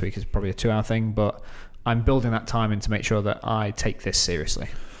I've got to do this week is probably a 2 hour thing, but I'm building that time in to make sure that I take this seriously.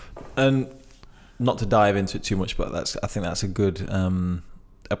 And not to dive into it too much, but I think that's a good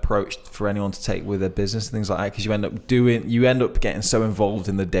approach for anyone to take with their business and things like that, because you end up getting so involved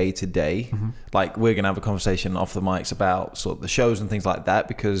in the day to day. Like, we're gonna have a conversation off the mics about sort of the shows and things like that,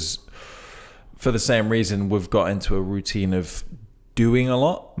 because for the same reason we've got into a routine of doing a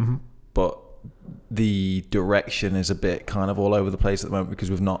lot, but the direction is a bit kind of all over the place at the moment because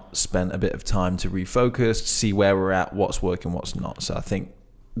we've not spent a bit of time to refocus, see where we're at, what's working, what's not. So I think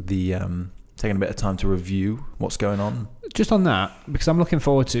the taking a bit of time to review what's going on. Just on that, because I'm looking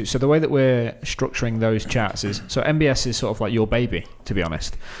forward to, so the way that we're structuring those chats is, so MBS is sort of like your baby, to be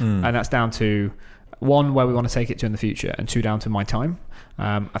honest. And that's down to, 1, where we want to take it to in the future, and 2, down to my time.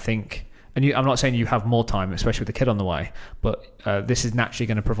 I think, and I'm not saying you have more time, especially with the kid on the way, but this is naturally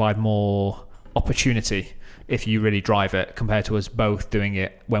going to provide more opportunity if you really drive it, compared to us both doing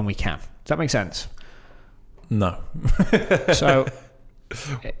it when we can. Does that make sense? No. So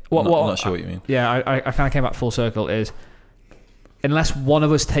I'm not sure what you mean. Yeah, I kind of came back full circle. Is unless one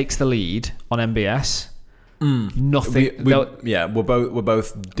of us takes the lead on MBS, nothing. We're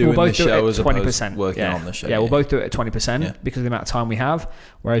both doing the show as opposed to working on the show. Yeah, we'll both do it at 20% because of the amount of time we have.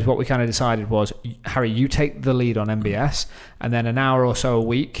 Whereas what we kind of decided was, Harry, you take the lead on MBS, and then an hour or so a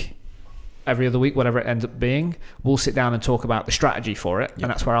week, every other week, whatever it ends up being, we'll sit down and talk about the strategy for it, and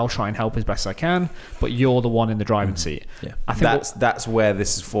that's where I'll try and help as best as I can, but you're the one in the driving seat. Yeah, I think that's where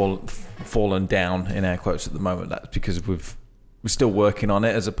this has fallen down in air quotes at the moment. That's because we're still working on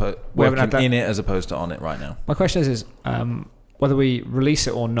it as opposed to on it right now. My question is whether we release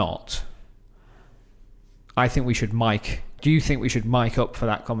it or not, I think we should mic. Do you think we should mic up for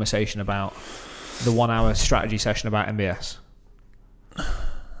that conversation about the 1 hour strategy session about MBS?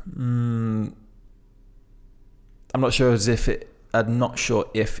 I'm not sure I'm not sure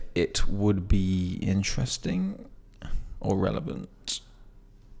if it would be interesting or relevant,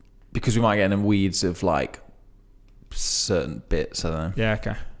 because we might get in weeds of like certain bits. I don't know. Yeah,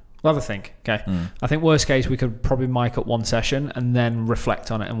 okay. We'll have a think. Okay. I think worst case we could probably mic up one session and then reflect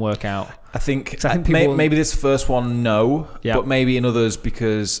on it and work out. I think people, maybe this first one, but maybe in others,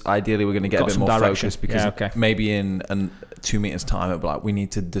 because ideally we're going to get a bit more focus, because maybe in 2 meetings time it'll be like, we need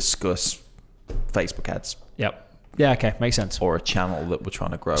to discuss Facebook ads. Yep. Yeah, okay, makes sense. Or a channel that we're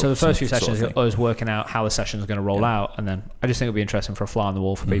trying to grow. So the first few sessions are us working out how the session is going to roll out, and then I just think it'll be interesting for a fly on the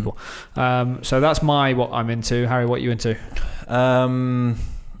wall for people. So that's what I'm into. Harry, what are you into?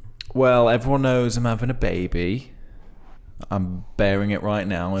 Well, everyone knows I'm having a baby. I'm bearing it right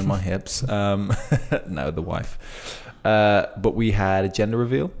now in my hips. No, the wife. But we had a gender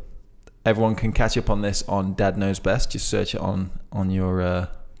reveal. Everyone can catch up on this on Dad Knows Best. Just search it on your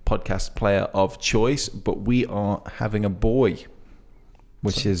podcast player of choice. But we are having a boy,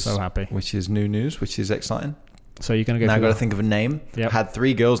 which is so happy. Which is new news, which is exciting. So you're going to go now through I've got to think of a name. Yep. Had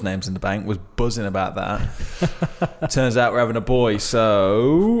 3 girls' names in the bank, was buzzing about that. Turns out we're having a boy,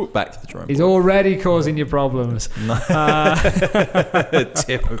 so back to the drawing board. He's already causing you problems.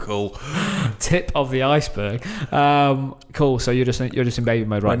 Typical. Tip of the iceberg. Cool. So you're just in baby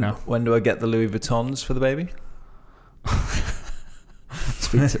mode right now. When do I get the Louis Vuittons for the baby?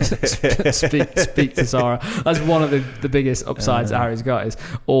 Speak to Sarah. That's one of the biggest upsides Harry's got, is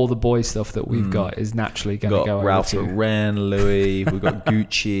all the boy stuff that we've got is naturally going to go over Ralph to Lauren, Louis, we've got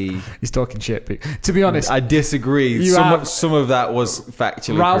Gucci. He's talking shit, but to be honest, I disagree. Some of that was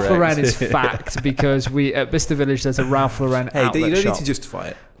factually Ralph correct. Lauren is fact, because we at Bicester Village there's a Ralph Lauren outlet you don't shop. need to justify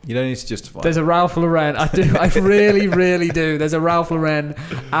it. You don't need to justify it. There's a Ralph Lauren. I really do. There's a Ralph Lauren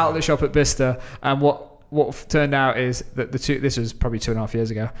outlet shop at Bicester, and what turned out is that this was probably 2.5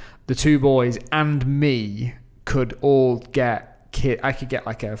 years ago, the 2 boys and me could all get I could get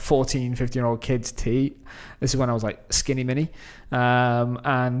like a 14, 15-year-old kid's tee. This is when I was like skinny mini.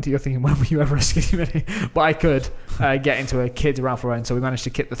 And you're thinking, when were you ever a skinny mini? But I could get into a kid's Ralph Lauren. So we managed to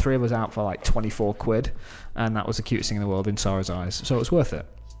kit the 3 of us out for like 24 quid. And that was the cutest thing in the world in Sarah's eyes. So it was worth it.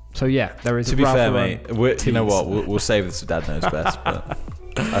 So yeah, there is. To be Ralph fair, Lauren mate, you know what? We'll save this for Dad Knows Best. But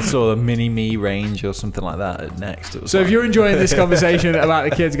I saw the mini me range or something like that at Next. It was so if you're enjoying this conversation about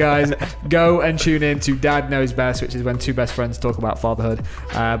the kids, guys, go and tune in to Dad Knows Best, which is when 2 best friends talk about fatherhood.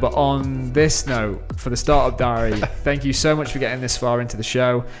 But on this note, for the Startup Diary, thank you so much for getting this far into the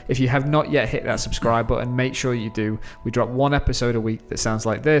show. If you have not yet hit that subscribe button, make sure you do. We drop 1 episode a week that sounds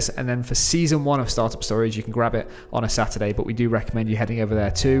like this, and then for season 1 of Startup Stories, you can grab it on a Saturday, but we do recommend you heading over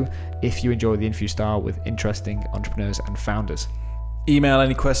there too if you enjoy the interview style with interesting entrepreneurs and founders. Email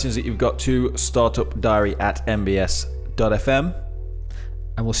any questions that you've got to startupdiary@mbs.fm.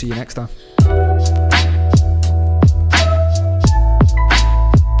 And we'll see you next time.